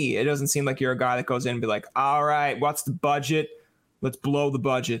to me, it doesn't seem like you're a guy that goes in and be like, all right, what's the budget? Let's blow the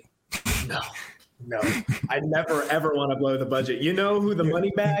budget. No, I never ever want to blow the budget. You know who the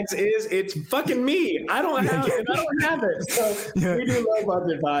money bags is? It's fucking me. I don't have it. So we do low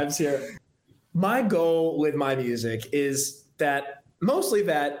budget vibes here. My goal with my music is that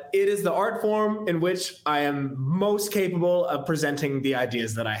it is the art form in which I am most capable of presenting the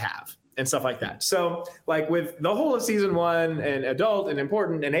ideas that I have and stuff like that. So like with the whole of season 1 and adult and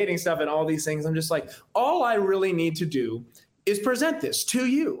important and hating stuff and all these things, I'm just like, all I really need to do is present this to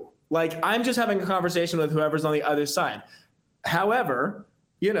you. Like, I'm just having a conversation with whoever's on the other side. However,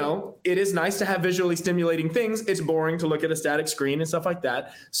 it is nice to have visually stimulating things. It's boring to look at a static screen and stuff like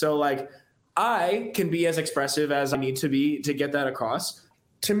that. So, like, I can be as expressive as I need to be to get that across.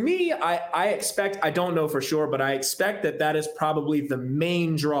 To me, I expect, I don't know for sure, but I expect that is probably the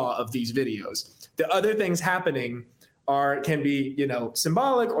main draw of these videos. The other things happening can be,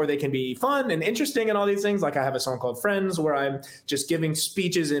 symbolic, or they can be fun and interesting and all these things. Like I have a song called Friends where I'm just giving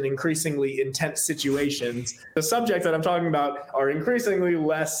speeches in increasingly intense situations. The subjects that I'm talking about are increasingly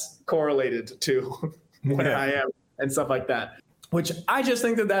less correlated to where I am and stuff like that, which I just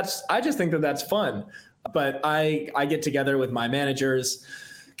think that's fun. But I get together with my managers,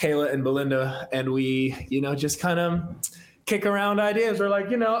 Kayla and Belinda, and we, just kind of kick around ideas. We're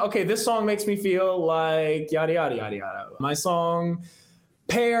like, okay, this song makes me feel like yada, yada, yada, yada. My song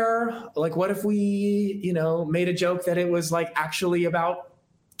Pear, like what if we, made a joke that it was like actually about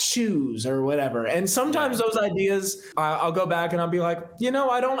shoes or whatever. And sometimes those ideas, I'll go back and I'll be like,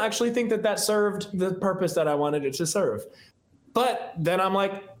 I don't actually think that served the purpose that I wanted it to serve. But then I'm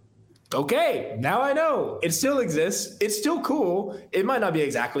like, okay, now I know it still exists. It's still cool. It might not be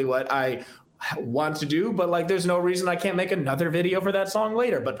exactly what I want to do, but like there's no reason I can't make another video for that song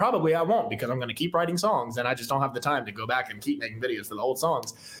later, but probably I won't, because I'm going to keep writing songs and I just don't have the time to go back and keep making videos for the old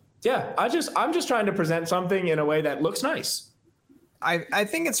songs. Yeah, I'm just trying to present something in a way that looks nice. I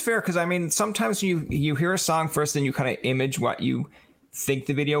think it's fair, because I mean, sometimes you hear a song first and you kind of image what you think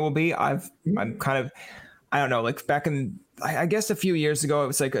the video will be. I'm kind of, I don't know, like back in, I guess a few years ago, it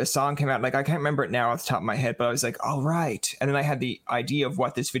was like a song came out, like I can't remember it now off the top of my head, but I was like, all right. And then I had the idea of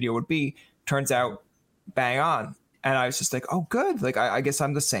what this video would be. Turns out bang on. And I was just like, oh, good. Like, I guess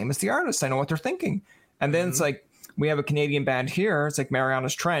I'm the same as the artist. I know what they're thinking. And then it's like, we have a Canadian band here. It's like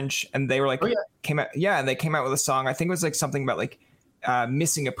Mariana's Trench. And they were like, and they came out with a song. I think it was like something about like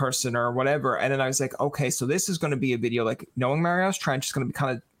missing a person or whatever. And then I was like, okay, so this is going to be a video, like knowing Mariana's Trench is going to be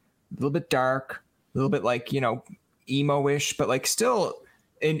kind of a little bit dark, a little bit like, emo-ish, but like still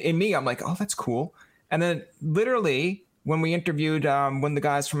in me, I'm like, oh, that's cool. And then literally when we interviewed when the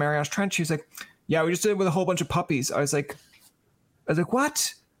guys from Mariana's Trench, he was like, yeah, we just did it with a whole bunch of puppies. I was like,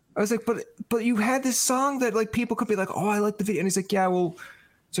 what? I was like, but you had this song that like people could be like, oh, I like the video. And he's like, yeah, well,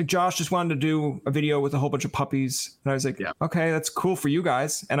 it's like Josh just wanted to do a video with a whole bunch of puppies. And I was like, yeah, okay, that's cool for you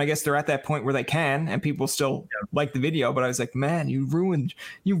guys. And I guess they're at that point where they can, and people still like the video. But I was like, man, you ruined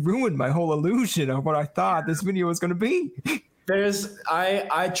my whole illusion of what I thought this video was going to be.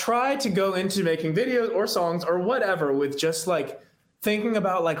 I try to go into making videos or songs or whatever with just like thinking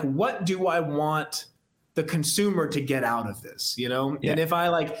about like, what do I want the consumer to get out of this, And if I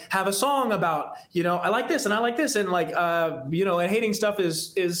like have a song about, I like this and I like this, and like, and hating stuff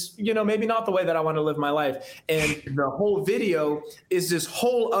is, maybe not the way that I want to live my life. And the whole video is this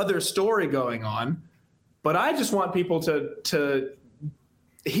whole other story going on, but I just want people to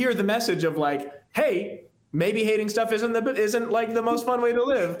hear the message of like, hey, maybe hating stuff isn't like the most fun way to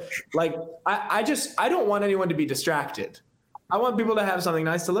live. Like, I don't want anyone to be distracted. I want people to have something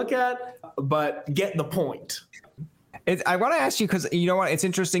nice to look at, but get the point. I want to ask you, because you know what? It's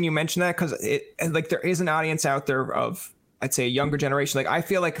interesting you mentioned that, because like there is an audience out there of, I'd say, a younger generation. Like I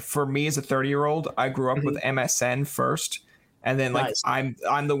feel like for me as a 30-year-old, I grew up with MSN first, and then like I'm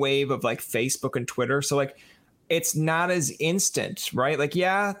the wave of like Facebook and Twitter. So like it's not as instant, right? Like,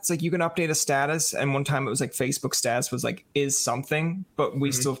 yeah, it's like you can update a status, and one time it was like Facebook status was like is something, but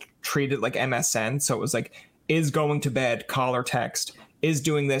we still treat it like MSN. So it was like, is going to bed, call or text, is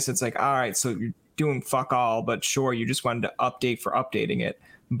doing this. It's like, all right, so you're doing fuck all, but sure, you just wanted to update for updating it.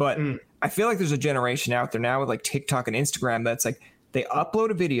 But I feel like there's a generation out there now with like TikTok and Instagram that's like, they upload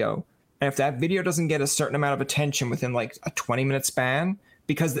a video, and if that video doesn't get a certain amount of attention within like a 20-minute span,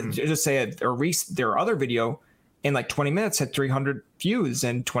 because just say their other video in like 20 minutes had 300 views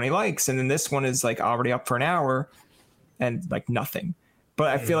and 20 likes, and then this one is like already up for an hour and like nothing. But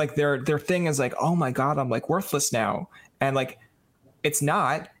I feel like their thing is like, oh my God, I'm like worthless now. And like, it's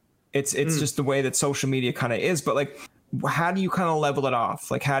not, it's just the way that social media kind of is. But like, how do you kind of level it off?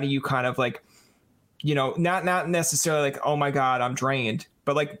 Like, how do you kind of like, not necessarily like, oh my God, I'm drained,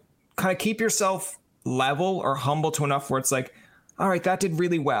 but like kind of keep yourself level or humble to enough where it's like, all right, that did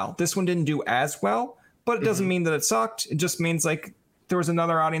really well. This one didn't do as well, but it doesn't mean that it sucked. It just means like there was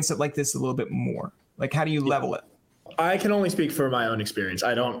another audience that liked this a little bit more. Like, how do you level it? I can only speak for my own experience.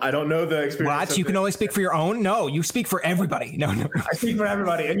 I don't know the experience. What? You can only speak for your own? No, you speak for everybody. No. I speak for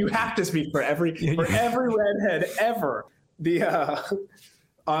everybody, and you have to speak for every redhead ever.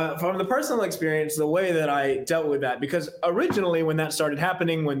 From the personal experience, the way that I dealt with that, because originally when that started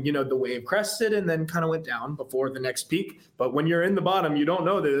happening, when the wave crested and then kind of went down before the next peak, but when you're in the bottom, you don't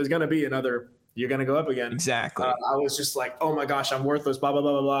know that there's going to be another. You're going to go up again. Exactly. I was just like, oh my gosh, I'm worthless, blah, blah,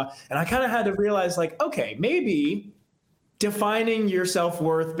 blah, blah, blah. And I kind of had to realize like, okay, maybe defining your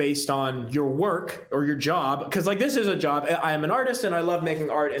self-worth based on your work or your job, because like this is a job. I am an artist and I love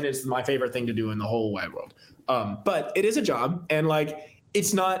making art, and it's my favorite thing to do in the whole wide world. But it is a job, and like it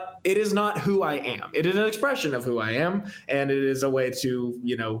is not who I am. It is an expression of who I am, and it is a way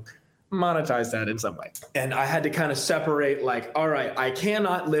to monetize that in some way. And I had to kind of separate like, all right, I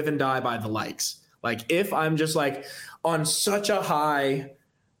cannot live and die by the likes. Like if I'm just like on such a high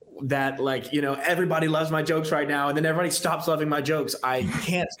that like, everybody loves my jokes right now, and then everybody stops loving my jokes, I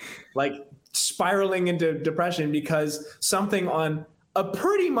can't like spiraling into depression because something on a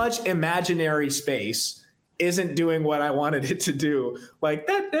pretty much imaginary space isn't doing what I wanted it to do. Like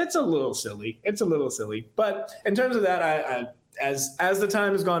that's a little silly. It's a little silly. But in terms of that, I as the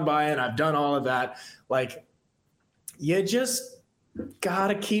time has gone by and I've done all of that, like you just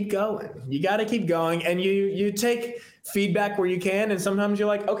gotta keep going. You gotta keep going, and you take feedback where you can, and sometimes you're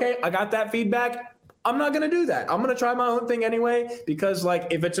like, okay, I got that feedback. I'm not going to do that. I'm going to try my own thing anyway, because like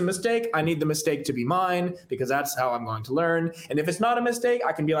if it's a mistake, I need the mistake to be mine because that's how I'm going to learn. And if it's not a mistake,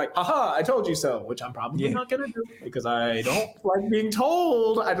 I can be like, haha, I told you so, which I'm probably not going to do because I don't like being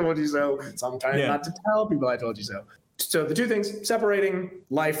told I told you so. So I'm trying not to tell people I told you so. So the two things, separating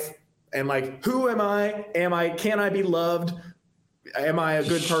life and like, who am I? Can I be loved? Am I a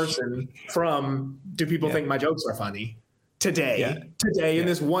good person? From, do people think my jokes are funny? Today, in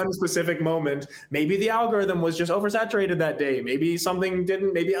this one specific moment, maybe the algorithm was just oversaturated that day. Maybe something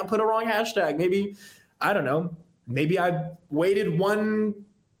didn't, maybe I put a wrong hashtag. Maybe, I don't know. Maybe I waited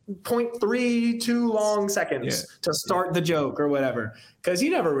 1.3 too long seconds to start the joke or whatever. Cause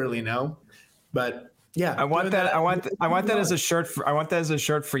you never really know, but yeah, I want that. I want that as a shirt. I want that as a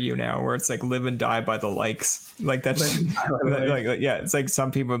shirt for you now, where it's like live and die by the likes. Like that's it's like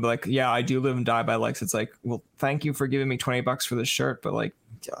some people would be like, yeah, I do live and die by likes. It's like, well, thank you for giving me $20 for the shirt, but like,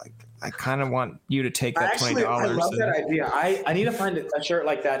 I kind of want you to take that $20. I love that idea. I need to find a shirt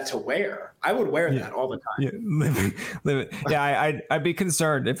like that to wear. I would wear that all the time. Yeah, live it. Yeah, I'd be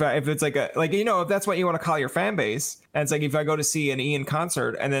concerned if it's like if that's what you want to call your fan base, and it's like if I go to see an Ian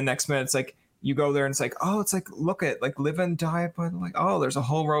concert and then next minute it's like, you go there and it's like, oh, it's like, look at like live and die, but like, oh, there's a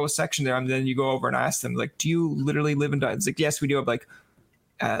whole row of section there. And then you go over and ask them like, do you literally live and die? It's like, yes, we do. I'm like,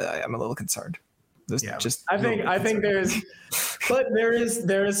 I'm a little concerned. I think there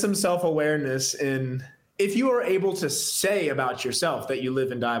is some self-awareness in, if you are able to say about yourself that you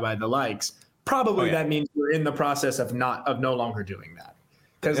live and die by the likes, probably that means you're in the process of no longer doing that.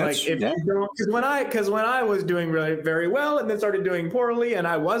 Because when I was doing really very well and then started doing poorly and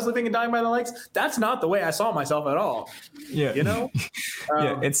I was living and dying by the likes, that's not the way I saw myself at all. Yeah,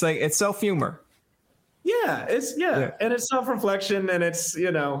 it's like it's self-humor. Yeah, and it's self-reflection, and it's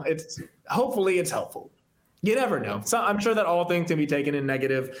hopefully it's helpful. You never know. So I'm sure that all things can be taken in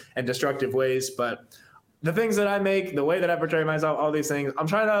negative and destructive ways, but the things that I make, the way that I portray myself, all these things, I'm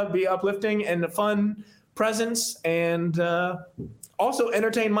trying to be uplifting and a fun presence and also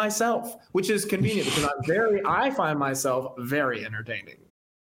entertain myself, which is convenient because I find myself very entertaining.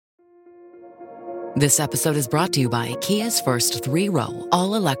 This episode is brought to you by Kia's first 3-row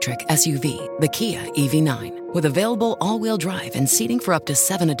all-electric SUV, the Kia EV9, with available all-wheel drive and seating for up to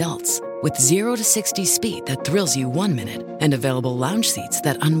 7 adults, with 0 to 60 speed that thrills you 1 minute and available lounge seats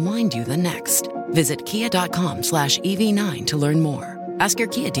that unwind you the next. Visit kia.com/EV9 to learn more. Ask your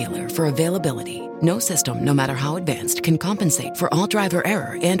Kia dealer for availability. No system, no matter how advanced, can compensate for all driver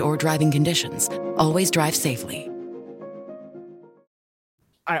error and or driving conditions. Always drive safely.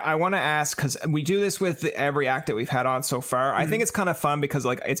 I want to ask, because we do this with every act that we've had on so far. I think it's kind of fun because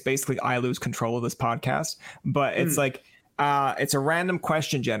like it's basically I lose control of this podcast, but it's like it's a random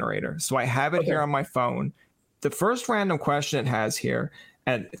question generator. So I have it here on my phone. The first random question it has here,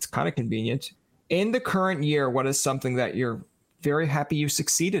 and it's kind of convenient. In the current year, what is something that you're very happy you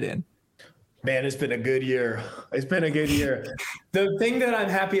succeeded in? Man, it's been a good year. It's been a good year. The thing that I'm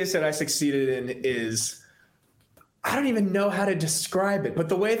happiest that I succeeded in is, I don't even know how to describe it, but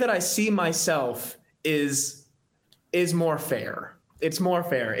the way that I see myself is more fair. It's more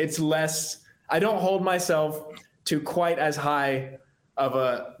fair. It's less, I don't hold myself to quite as high of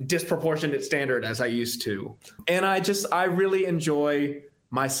a disproportionate standard as I used to. And I really enjoy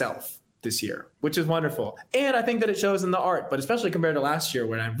myself this year, which is wonderful. And I think that it shows in the art, but especially compared to last year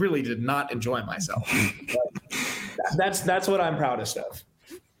when I really did not enjoy myself. That's what I'm proudest of.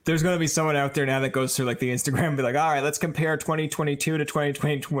 There's going to be someone out there now that goes through like the Instagram and be like, all right, let's compare 2022 to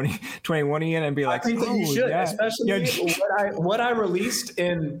 2021 Ian, and be like, I think that you should, especially what I released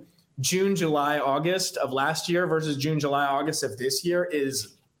in June, July, August of last year versus June, July, August of this year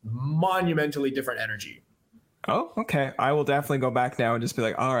is monumentally different energy. Oh, okay. I will definitely go back now and just be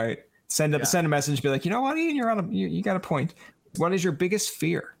like, all right, send a message, be like, you know what, Ian, you got a point. What is your biggest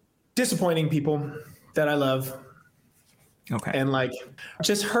fear? Disappointing people that I love. Okay. And like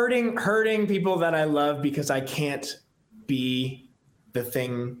just hurting people that I love because I can't be the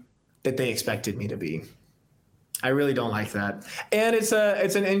thing that they expected me to be. I really don't like that. And it's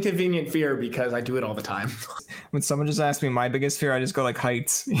an inconvenient fear because I do it all the time. When someone just asks me my biggest fear, I just go like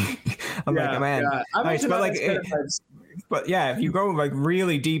heights. I'm like, man, heights. But like, but yeah, if you go like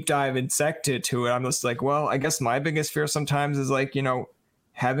really deep dive and sected to it, I'm just like, well, I guess my biggest fear sometimes is like,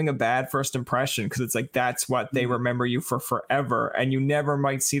 having a bad first impression, because it's like that's what they remember you for forever, and you never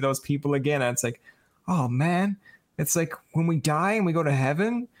might see those people again. And it's like, oh man, it's like when we die and we go to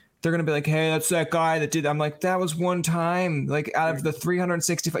heaven, they're gonna be like, hey, that's that guy that did. I'm like, that was one time. Like out of the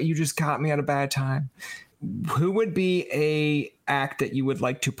 365, you just caught me at a bad time. Who would be a act that you would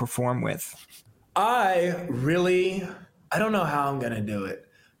like to perform with? I don't know how I'm gonna do it,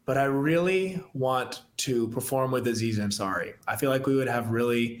 but I really want to perform with Aziz Ansari. I feel like we would have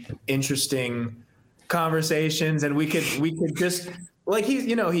really interesting conversations, and we could just like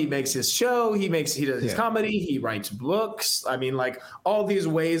he makes his show, he does his comedy, he writes books. I mean, like all these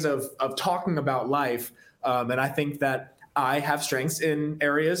ways of talking about life. And I think that I have strengths in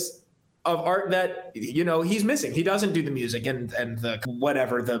areas of art that, he's missing. He doesn't do the music and the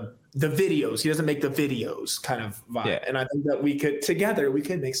whatever, the videos. He doesn't make the videos kind of vibe. Yeah. And I think that we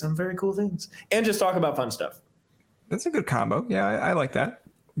could make some very cool things and just talk about fun stuff. That's a good combo. Yeah, I like that.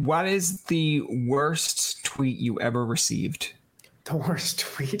 What is the worst tweet you ever received? The worst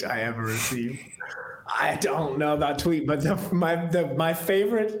tweet I ever received. I don't know about tweet, but my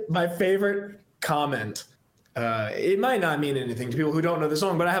favorite comment. It might not mean anything to people who don't know the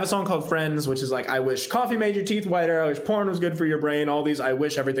song, but I have a song called Friends, which is like, I wish coffee made your teeth whiter. I wish porn was good for your brain. All these, I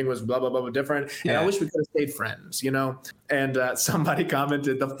wish everything was blah, blah, blah, blah different. Yeah. And I wish we could have stayed friends, And somebody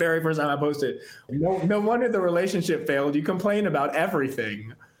commented the very first time I posted, no wonder the relationship failed. You complain about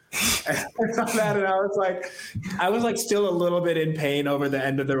everything. And I was like still a little bit in pain over the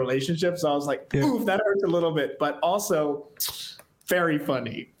end of the relationship. So I was like, oof, that hurts a little bit, but also very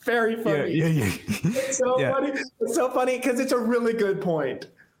funny. Yeah. It's so funny. It's so funny because it's a really good point.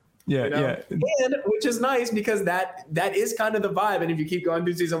 Yeah. And which is nice because that is kind of the vibe. And if you keep going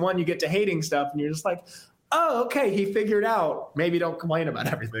through season 1, you get to hating stuff and you're just like, oh, okay, he figured out. Maybe don't complain about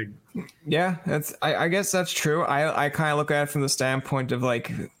everything. Yeah, I guess that's true. I kind of look at it from the standpoint of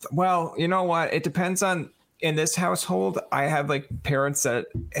like, well, you know what? It depends on, in this household, I have like parents that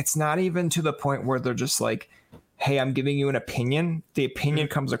it's not even to the point where they're just like, hey, I'm giving you an opinion. The opinion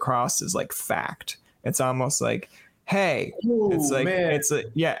comes across as like fact. It's almost like, hey, it's like, man. It's like,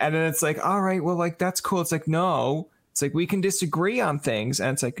 yeah. And then it's like, all right, well, like, that's cool. It's like, no, it's like, we can disagree on things.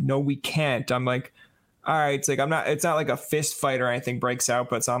 And it's like, no, we can't. I'm like, all right, it's like it's not like a fist fight or anything breaks out,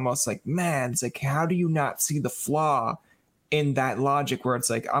 but it's almost like, man, it's like, how do you not see the flaw in that logic where it's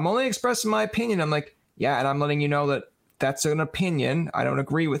like, I'm only expressing my opinion. I'm like, yeah, and I'm letting you know that that's an opinion. I don't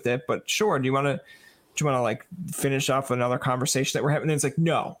agree with it, but sure. Do you want to like finish off another conversation that we're having? And it's like,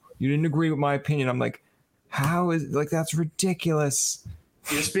 no, you didn't agree with my opinion. I'm like, how is like, that's ridiculous.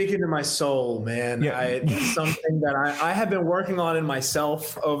 You're speaking to my soul, man. Yeah. It's something that I have been working on in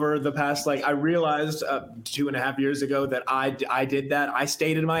myself over the past, like I realized 2.5 years ago that I did that. I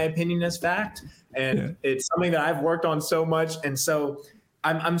stated my opinion as fact, and it's something that I've worked on so much. And so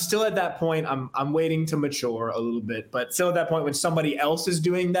I'm still at that point. I'm waiting to mature a little bit, but still at that point when somebody else is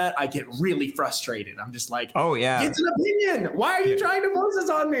doing that, I get really frustrated. I'm just like, oh yeah, it's an opinion. Why are you trying to force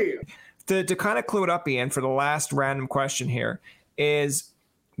this on me? To kind of clue it up, Ian, for the last random question here is,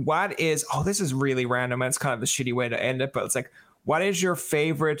 this is really random and it's kind of the shitty way to end it, but it's like, what is your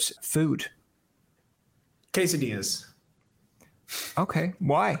favorite food? Quesadillas. Okay.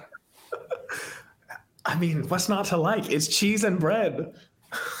 Why? I mean, what's not to like? It's cheese and bread.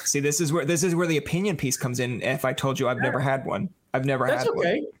 See, this is where the opinion piece comes in. If I told you I've never had one, I've never had one. That's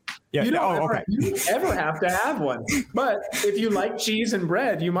okay. Yeah. You don't ever have to have one. But if you like cheese and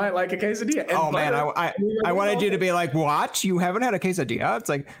bread, you might like a quesadilla. And man, I wanted you to be like, what? You haven't had a quesadilla? It's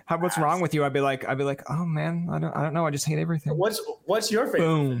like, what's wrong with you? I'd be like, oh man, I don't know. I just hate everything. What's your favorite?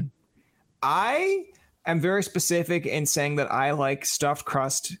 Boom. I am very specific in saying that I like stuffed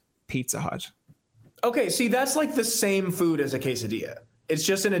crust Pizza Hut. Okay, see, that's like the same food as a quesadilla. It's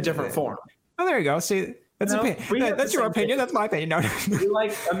just in a different form. Oh, there you go. See, that's your opinion. That's my opinion. No. You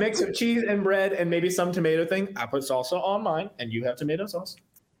like a mix of cheese and bread and maybe some tomato thing. I put salsa on mine, and you have tomato sauce.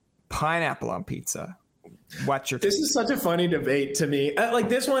 Pineapple on pizza. This is such a funny debate to me. Like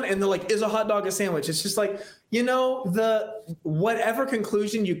this one, and is a hot dog a sandwich? It's just like, the whatever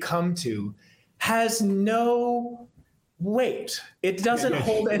conclusion you come to has no weight. It doesn't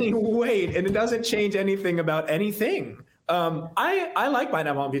hold any weight, and it doesn't change anything about anything. I like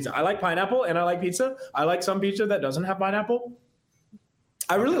pineapple on pizza. I like pineapple and I like pizza. I like some pizza that doesn't have pineapple.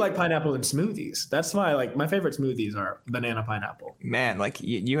 I really like pineapple in smoothies. That's my favorite smoothies are banana pineapple. Man, like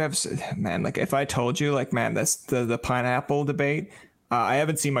you have, man, like if I told you, like, man, that's the pineapple debate. I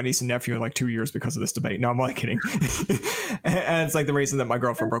haven't seen my niece and nephew in like 2 years because of this debate. No, I'm only kidding. And it's like the reason that my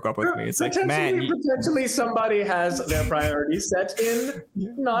girlfriend broke up with me. It's like, man, potentially somebody has their priorities set in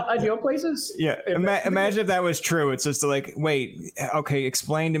not ideal places. Yeah. Imagine if that was true. It's just like, wait, okay,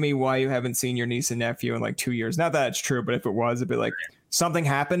 explain to me why you haven't seen your niece and nephew in like 2 years. Not that it's true, but if it was, it'd be like something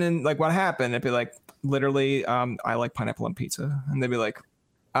happened and like what happened? It'd be like, literally, I like pineapple on pizza. And they'd be like,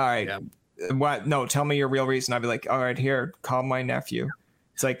 all right. Yeah. What? No, tell me your real reason. I'd be like, all right, here, call my nephew.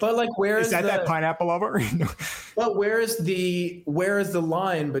 It's like, but like, where is that pineapple lover? But where is the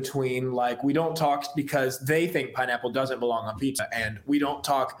line between like, we don't talk because they think pineapple doesn't belong on pizza, and we don't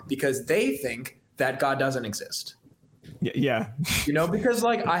talk because they think that God doesn't exist? Yeah. You know, because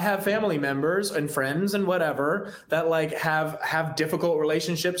like I have family members and friends and whatever that like have difficult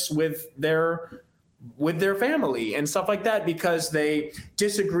relationships with their family and stuff like that because they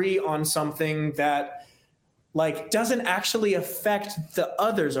disagree on something that like doesn't actually affect the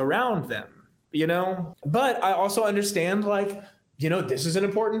others around them, you know? But I also understand like, you know, this is an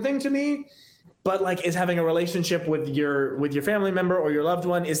important thing to me, but like, is having a relationship with your family member or your loved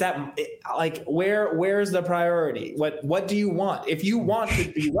one, is that like, where's the priority? What do you want? If you want to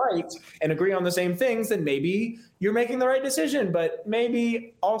be right and agree on the same things, then maybe you're making the right decision, but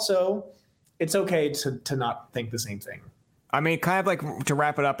maybe also it's okay to not think the same thing. I mean, kind of like to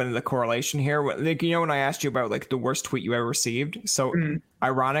wrap it up into the correlation here, like, you know, when I asked you about like the worst tweet you ever received. So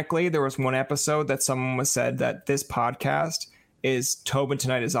ironically, there was one episode that someone said that this podcast is Tobin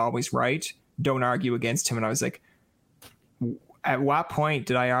Tonight is always right. Don't argue against him. And I was like, at what point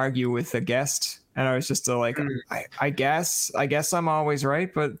did I argue with a guest? And I was just like, I guess I'm always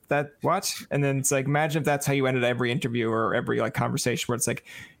right, but that what? And then it's like, imagine if that's how you ended every interview or every like conversation where it's like,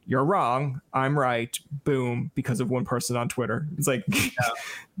 you're wrong, I'm right, boom, because of one person on Twitter. It's like,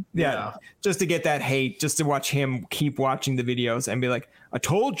 yeah, just to get that hate, just to watch him keep watching the videos and be like, I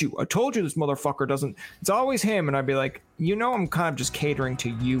told you this motherfucker doesn't, it's always him. And I'd be like, you know, I'm kind of just catering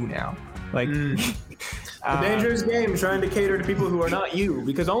to you now. Like, a dangerous game trying to cater to people who are not you,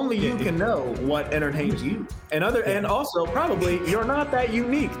 because only you can know what entertains you. And also probably you're not that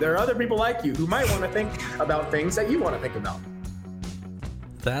unique. There are other people like you who might want to think about things that you want to think about.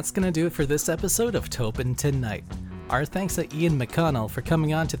 That's going to do it for this episode of Tobin Tonight. Our thanks to Ian McConnell for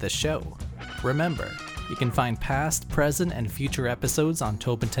coming on to the show. Remember, you can find past, present, and future episodes on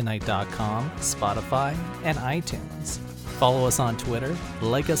TobinTonight.com, Spotify, and iTunes. Follow us on Twitter,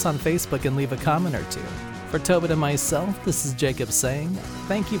 like us on Facebook, and leave a comment or two. For Tobin and myself, this is Jacob saying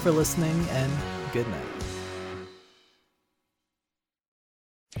thank you for listening and good night.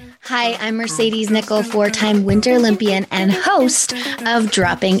 Hi, I'm Mercedes Nichol, 4-time Winter Olympian and host of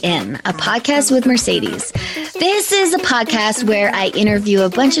Dropping In, a podcast with Mercedes. This is a podcast where I interview a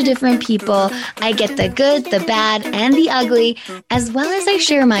bunch of different people. I get the good, the bad, and the ugly, as well as I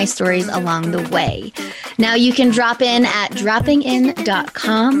share my stories along the way. Now you can drop in at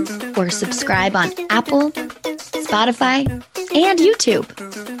droppingin.com or subscribe on Apple, Spotify, and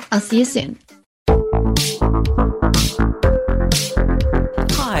YouTube. I'll see you soon.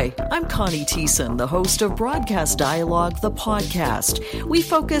 Hi, I'm Connie Thiessen, the host of Broadcast Dialogue, the podcast. We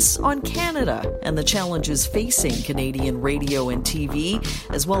focus on Canada and the challenges facing Canadian radio and TV,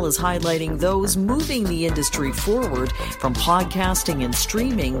 as well as highlighting those moving the industry forward from podcasting and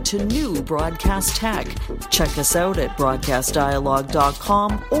streaming to new broadcast tech. Check us out at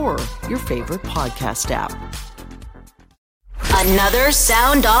broadcastdialogue.com or your favorite podcast app. Another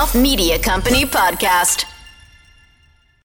Sound Off Media Company podcast.